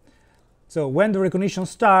 So when the recognition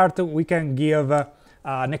starts, we can give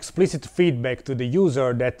an explicit feedback to the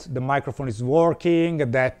user that the microphone is working,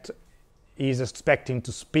 that is expecting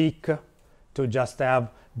to speak, to just have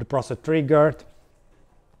the process triggered.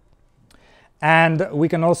 And we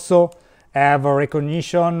can also have a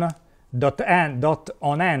recognition dot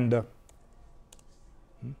on end.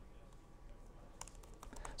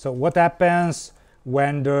 So what happens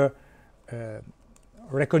when the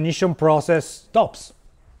recognition process stops?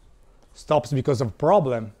 Stops because of a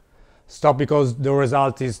problem, stop because the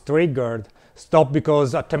result is triggered, stop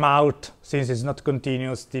because a timeout, since it's not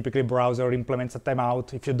continuous, typically browser implements a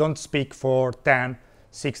timeout. If you don't speak for 10,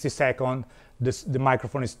 60 seconds, the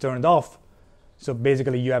microphone is turned off. So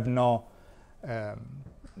basically you have no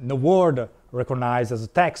word recognized as a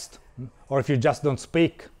text, or if you just don't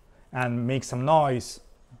speak and make some noise.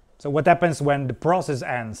 So what happens when the process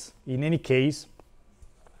ends? In any case,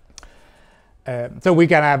 so we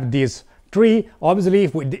can have this tree. Obviously,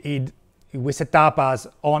 if we set up as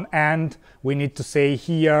on end, we need to say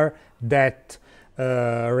here that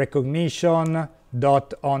recognition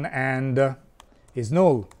dot on end is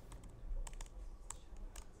null,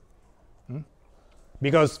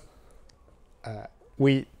 because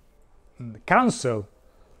we cancel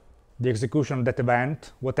the execution of that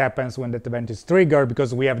event. What happens when that event is triggered?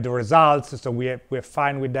 Because we have the results, so we're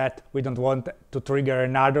fine with that. We don't want to trigger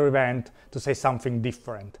another event to say something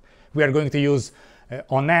different. We are going to use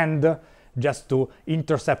on end just to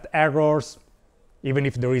intercept errors, even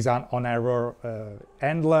if there is an on error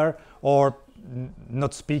handler, or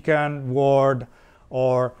not spoken word,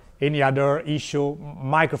 or any other issue.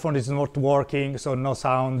 Microphone is not working, so no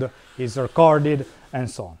sound is recorded, and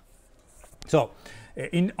so on. So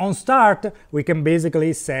on start, we can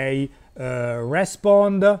basically say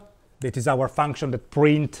respond, that is our function that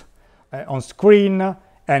print on screen,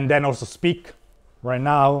 and then also speak. Right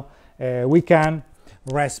now, we can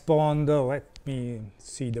respond, let me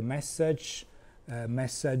see the message,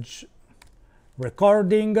 message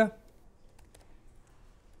recording.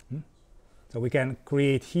 So we can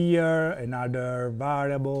create here another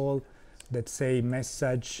variable that say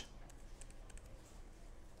message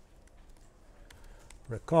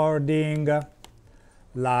recording,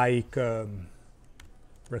 like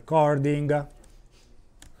recording.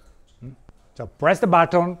 So press the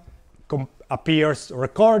button, appears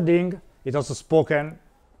recording. It's also spoken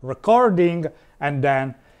recording, and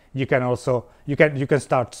then you can also you can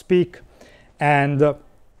start to speak, and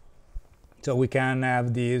so we can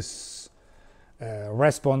have this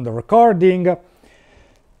respond the recording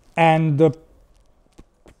and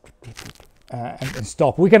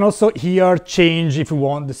stop. We can also here change, if we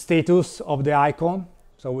want, the status of the icon.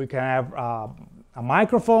 So we can have a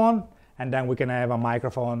microphone, and then we can have a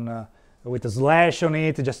microphone with a slash on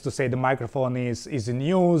it, just to say the microphone is in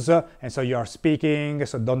use, and so you are speaking.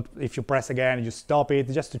 So don't, if you press again, you stop it,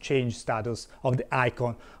 just to change status of the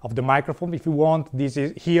icon of the microphone. If you want, this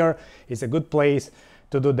is here is a good place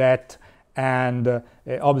to do that. And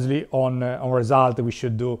obviously on result we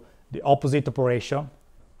should do the opposite operation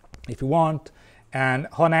if you want. And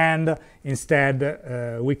on end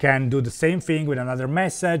instead we can do the same thing with another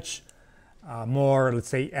message, more, let's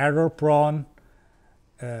say, error prone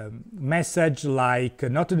message, like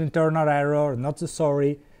not an internal error, not the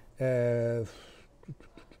sorry, the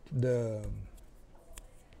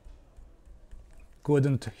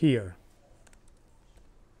couldn't hear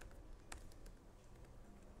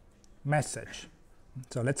message.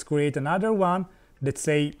 So let's create another one. Let's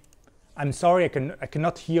say, I'm sorry, I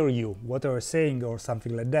cannot hear you, what are you saying, or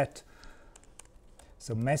something like that.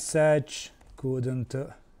 So message couldn't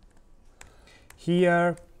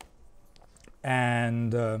hear,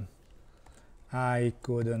 and I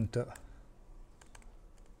couldn't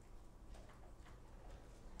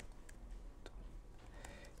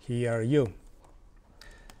hear you.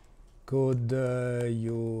 Could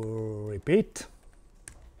you repeat?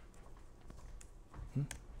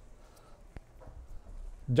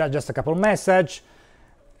 Just a couple message,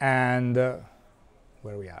 and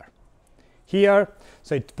where we are here,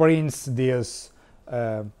 so it prints this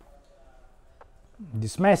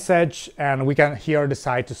this message, and we can here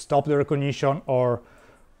decide to stop the recognition or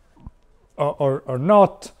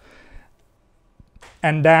not.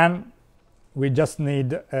 And then we just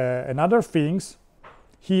need another things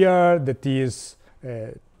here, that is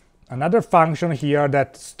another function here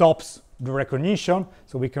that stops the recognition.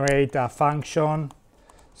 So we create a function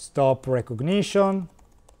stop recognition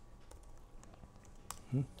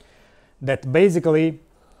that basically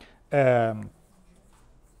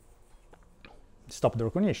stop the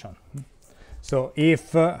recognition. So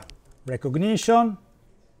if recognition,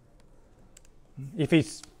 if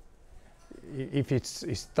it's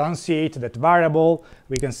instantiate that variable,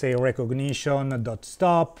 we can say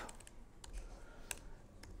recognition.stop,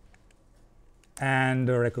 and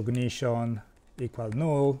recognition equal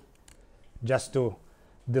null, just to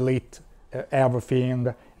delete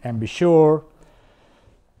everything and be sure.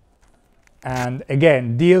 And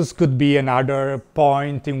again, this could be another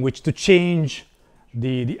point in which to change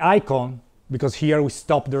the icon, because here we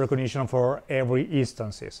stop the recognition for every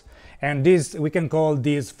instances. And this, we can call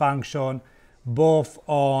this function both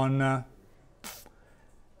on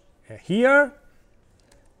here,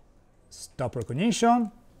 stop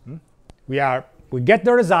recognition. We get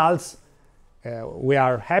the results, we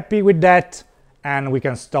are happy with that, and we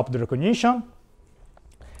can stop the recognition.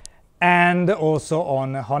 And also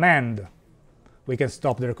on end, we can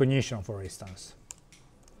stop the recognition, for instance.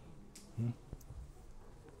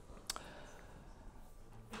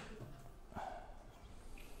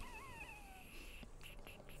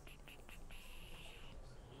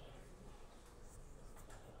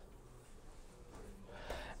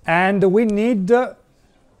 And we need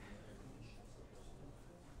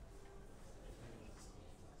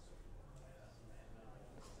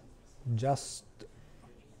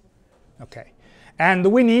okay.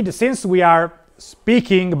 And we need, since we are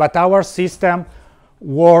speaking, but our system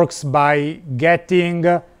works by getting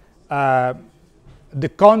the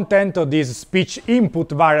content of this speech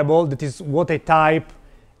input variable, that is what I type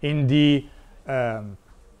in the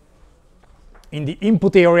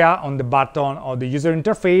input area on the button of the user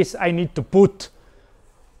interface. I need to put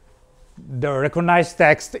the recognized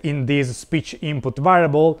text in this speech input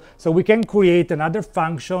variable. So we can create another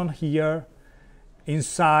function here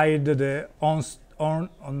inside the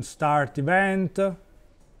on start event,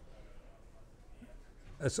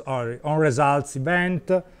 sorry, on results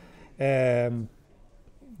event,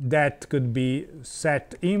 that could be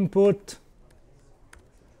set input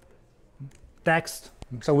text.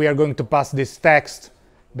 So we are going to pass this text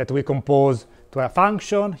that we compose to a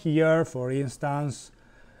function here, for instance,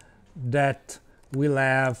 that will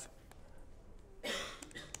have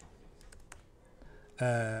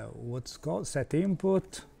what's called set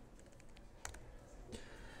input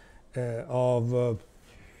of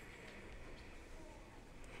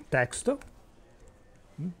text,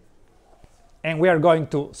 and we are going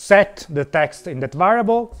to set the text in that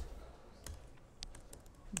variable,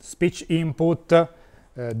 speech input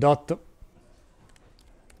dot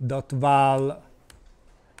val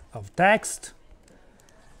of text.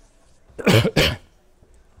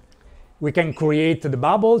 We can create the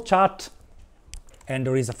bubble chat, and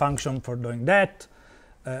there is a function for doing that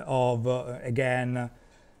of again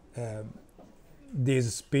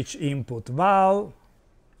this speech input val,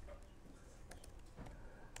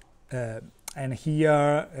 and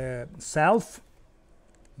here self.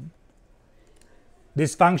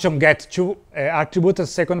 This function gets two attributes. The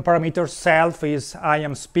second parameter, self, is I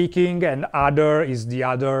am speaking, and other is the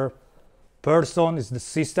other person, is the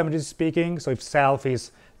system that is speaking. So if self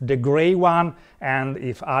is the gray one, and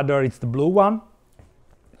if other, it's the blue one.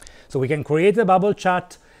 So we can create a bubble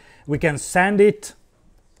chat, we can send it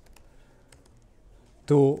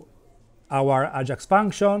to our Ajax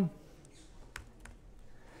function,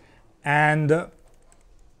 and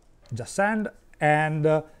just send,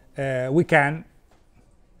 and we can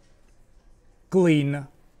clean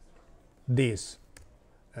this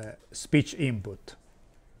speech input,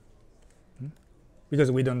 because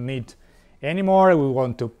we don't need anymore. We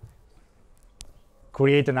want to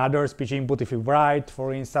create another speech input if we write,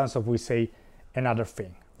 for instance, or if we say another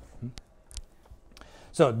thing.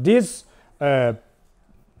 So this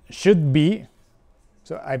should be,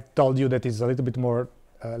 so I've told you that it's a little bit more,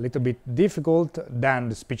 a little bit difficult than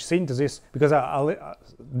the speech synthesis, because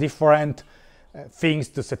different things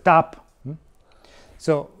to set up.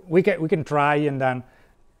 So we can try, and then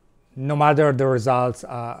no matter the results,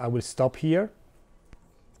 I will stop here,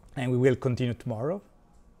 and we will continue tomorrow.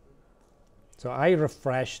 So I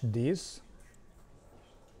refresh this.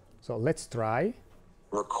 So let's try.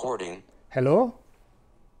 Recording. Hello?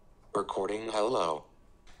 Recording, hello.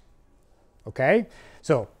 Okay,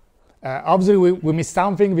 so obviously we missed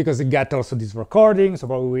something, because it got also this recording, so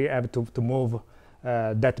probably we have to move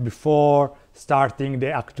that before starting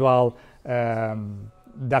the actual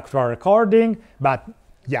recording. But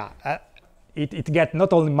yeah, it gets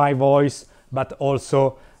not only my voice, but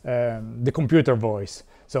also the computer voice.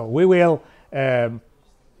 So we will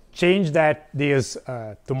change this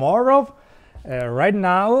tomorrow. Right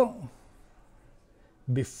now,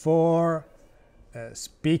 before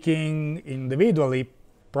speaking individually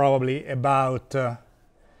probably about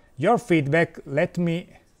your feedback, let me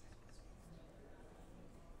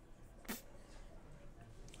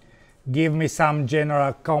give me some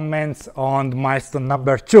general comments on milestone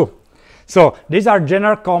number 2. So these are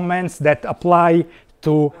general comments that apply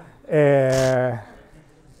to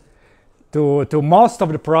most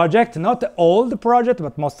of the project, not all the project,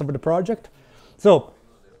 but most of the project. So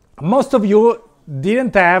most of you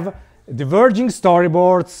didn't have diverging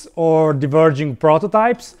storyboards or diverging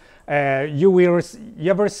prototypes. You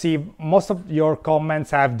have received, most of your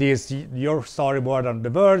comments have this: your storyboard are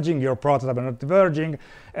diverging, your prototype are not diverging.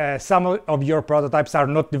 Some of your prototypes are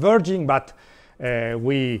not diverging, but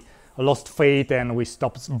we lost faith and we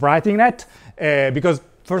stopped writing that because,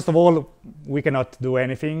 first of all, we cannot do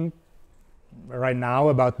anything right now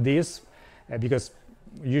about this because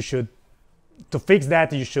you should, to fix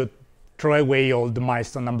that, you should throw away all the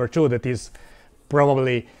milestone number 2. That is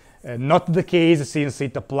probably not the case since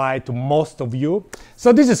it applied to most of you.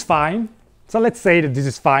 So this is fine. So let's say that this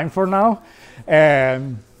is fine for now.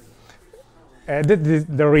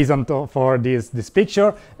 The reason for this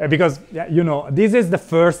picture, because you know, this is the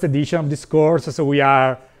first edition of this course, so we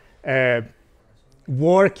are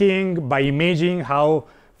working by imagining how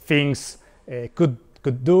things could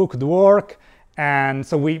work. And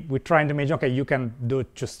so we're trying to imagine, okay, you can do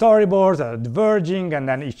 2 storyboards that are diverging, and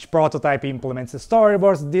then each prototype implements the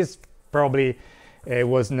storyboards. This probably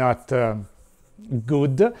was not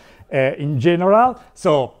good in general.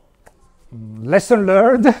 So lesson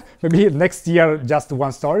learned, maybe next year just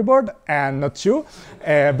 1 storyboard and not 2,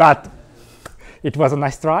 but it was a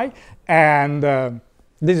nice try. And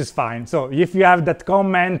this is fine. So if you have that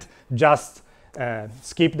comment, just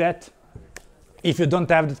skip that. If you don't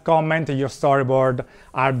have that comment, your storyboard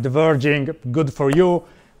are diverging, good for you.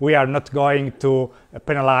 We are not going to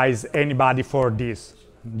penalize anybody for this,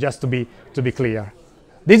 just to be clear.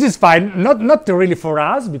 This is fine, not really for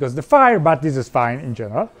us because the fire, but this is fine in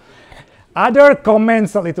general. Other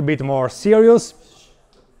comments a little bit more serious,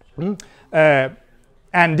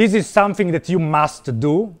 and this is something that you must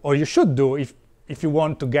do, or you should do if you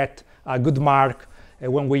want to get a good mark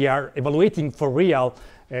when we are evaluating for real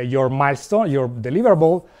your milestone, your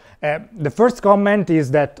deliverable. The first comment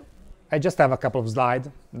is that, I just have a couple of slides,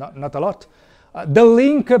 not a lot. The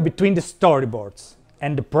link between the storyboards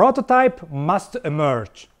and the prototype must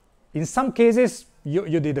emerge. In some cases,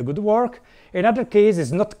 you did a good work. In other cases,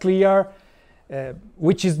 it's not clear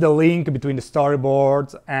which is the link between the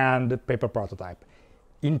storyboards and the paper prototype.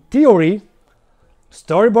 In theory,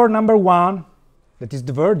 storyboard number 1, that is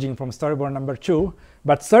diverging from storyboard number 2,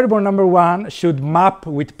 but storyboard number 1 should map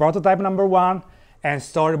with prototype number 1, and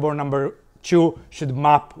storyboard number 2 should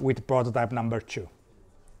map with prototype number 2.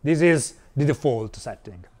 This is the default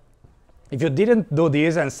setting. If you didn't do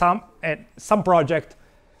this, and some project,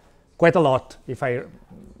 quite a lot,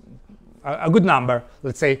 a good number,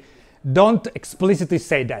 let's say, don't explicitly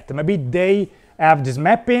say that. Maybe they have this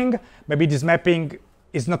mapping, maybe this mapping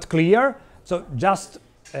is not clear, so just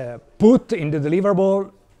put in the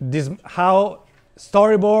deliverable how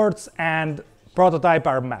storyboards and prototype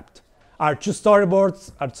are mapped. Are 2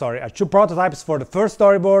 prototypes for the first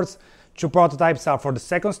storyboards, 2 prototypes are for the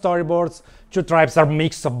second storyboards, 2 types are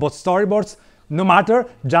mix of both storyboards. No matter,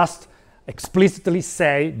 just explicitly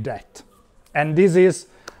say that. And this is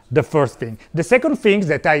the first thing. The second thing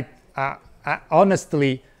that I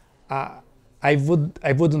honestly I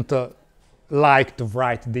wouldn't like to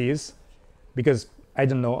write this, because I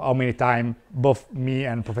don't know how many times both me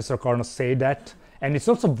and Professor Corno say that, and it's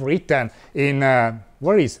also written in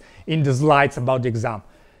in the slides about the exam.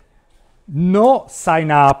 No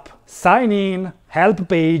sign up, sign in, help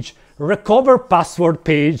page, recover password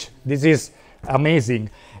page. This is amazing,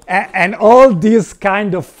 and all these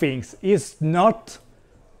kind of things is not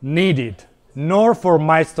needed, nor for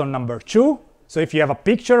milestone number 2. So if you have a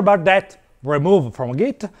picture about that, remove from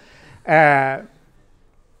Git.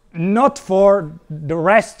 Not for the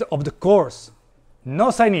rest of the course.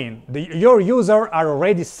 No sign in. Your users are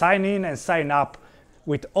already signed in and sign up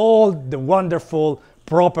with all the wonderful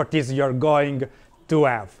properties you're going to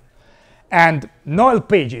have. And no help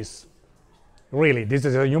pages. Really, this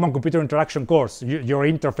is a human-computer interaction course. Your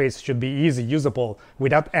interface should be easy, usable,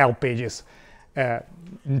 without help pages.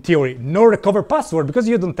 In theory, no recover password, because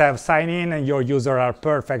you don't have sign in and your users are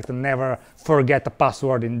perfect and never forget a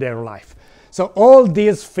password in their life. So all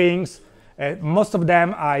these things, most of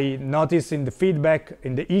them I noticed in the feedback,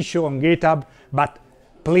 in the issue on GitHub, but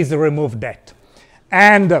please remove that.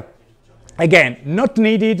 And again, not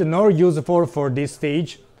needed nor useful for this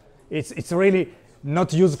stage. It's really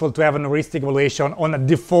not useful to have an heuristic evaluation on a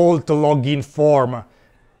default login form,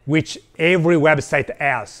 which every website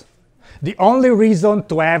has. The only reason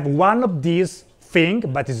to have one of these things,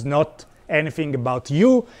 but it's not anything about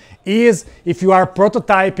you, is if you are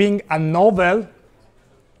prototyping a novel,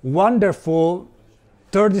 wonderful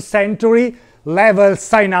 30th century level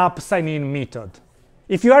sign up, sign in method.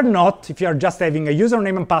 If you are not, if you are just having a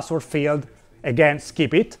username and password field, again,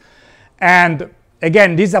 skip it. And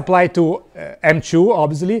Again, this apply to M2,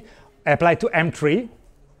 obviously, apply to M3,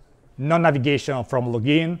 no navigation from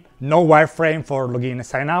login, no wireframe for login and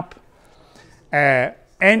sign up,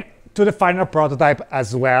 and to the final prototype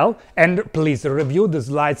as well. And please review the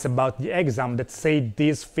slides about the exam that say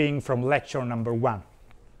this thing from lecture number 1.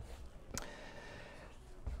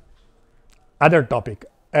 Other topic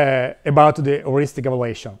about the heuristic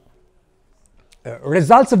evaluation.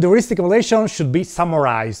 Results of the heuristic evaluation should be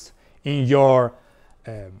summarized in your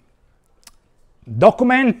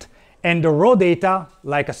document, and the raw data,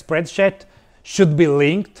 like a spreadsheet, should be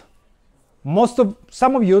linked.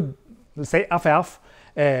 Some of you, let's say half,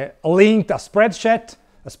 linked a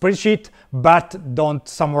spreadsheet, but don't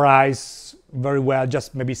summarize very well.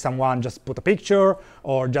 Just maybe someone just put a picture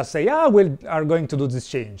or just say, "Yeah, we are going to do this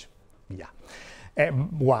change." Yeah.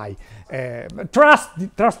 Why?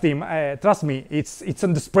 Trust me, it's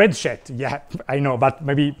on the spreadsheet. Yeah, I know, but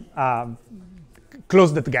maybe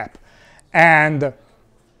close that gap. And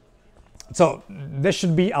so there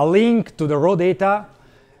should be a link to the raw data.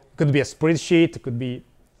 It could be a spreadsheet, it could be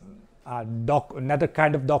another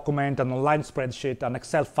kind of document, an online spreadsheet, an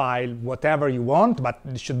Excel file, whatever you want, but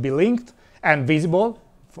it should be linked and visible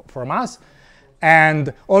from us.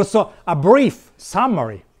 And also a brief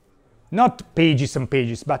summary, not pages and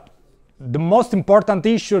pages, but the most important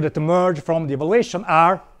issue that emerge from the evaluation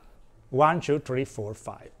are 1, 2, 3, 4,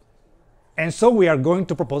 5. And so we are going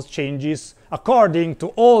to propose changes according to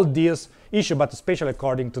all these issues, but especially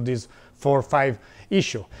according to these 4 or 5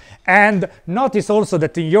 issues. And notice also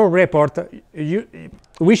that in your report,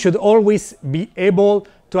 we should always be able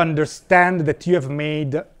to understand that you have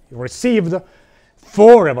received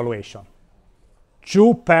 4 evaluations,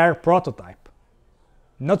 2 per prototype,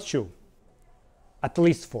 not 2, at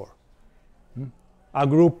least 4. A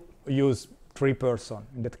group use 3 person,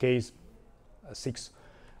 in that case 6,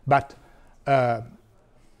 but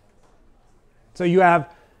so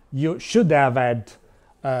you should have had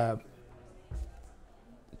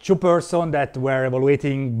 2 persons that were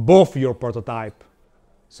evaluating both your prototype.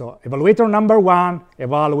 So evaluator number 1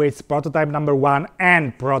 evaluates prototype number 1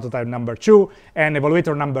 and prototype number 2, and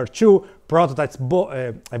evaluator number 2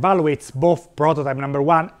 evaluates both prototype number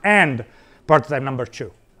 1 and prototype number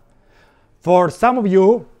 2. For some of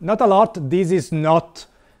you, not a lot, this is not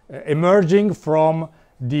emerging from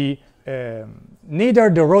the neither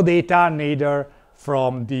the raw data, neither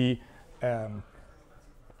from the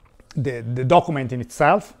document in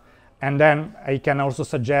itself. And then I can also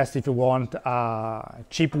suggest, if you want a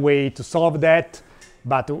cheap way to solve that,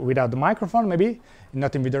 but without the microphone, maybe,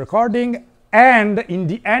 not in video recording. And in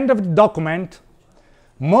the end of the document,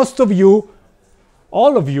 most of you,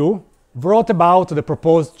 all of you, wrote about the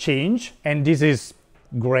proposed change, and this is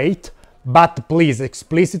great, but please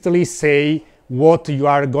explicitly say what you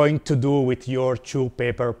are going to do with your 2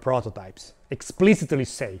 paper prototypes. Explicitly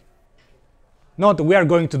say. Not, we are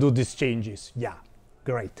going to do these changes. Yeah,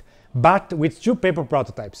 great. But with 2 paper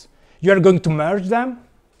prototypes, you are going to merge them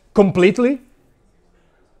completely,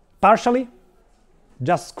 partially,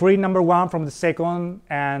 just screen number 1 from the second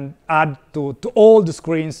and add to all the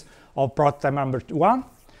screens of prototype number 1.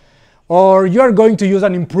 Or you are going to use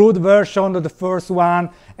an improved version of the first one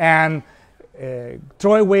and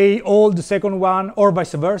throw away all the second one, or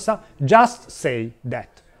vice versa. Just say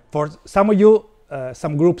that. For some of you,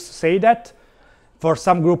 some groups say that. For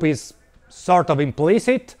some group is sort of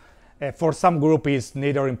implicit. For some group is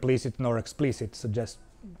neither implicit nor explicit. So just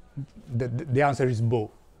the answer is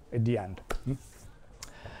both at the end.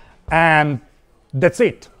 And that's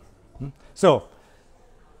it. So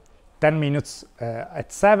 10 minutes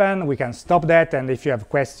at 7, we can stop that, and if you have a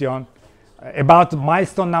question about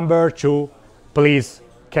milestone number 2, please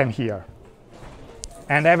come here.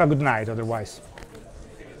 And have a good night otherwise.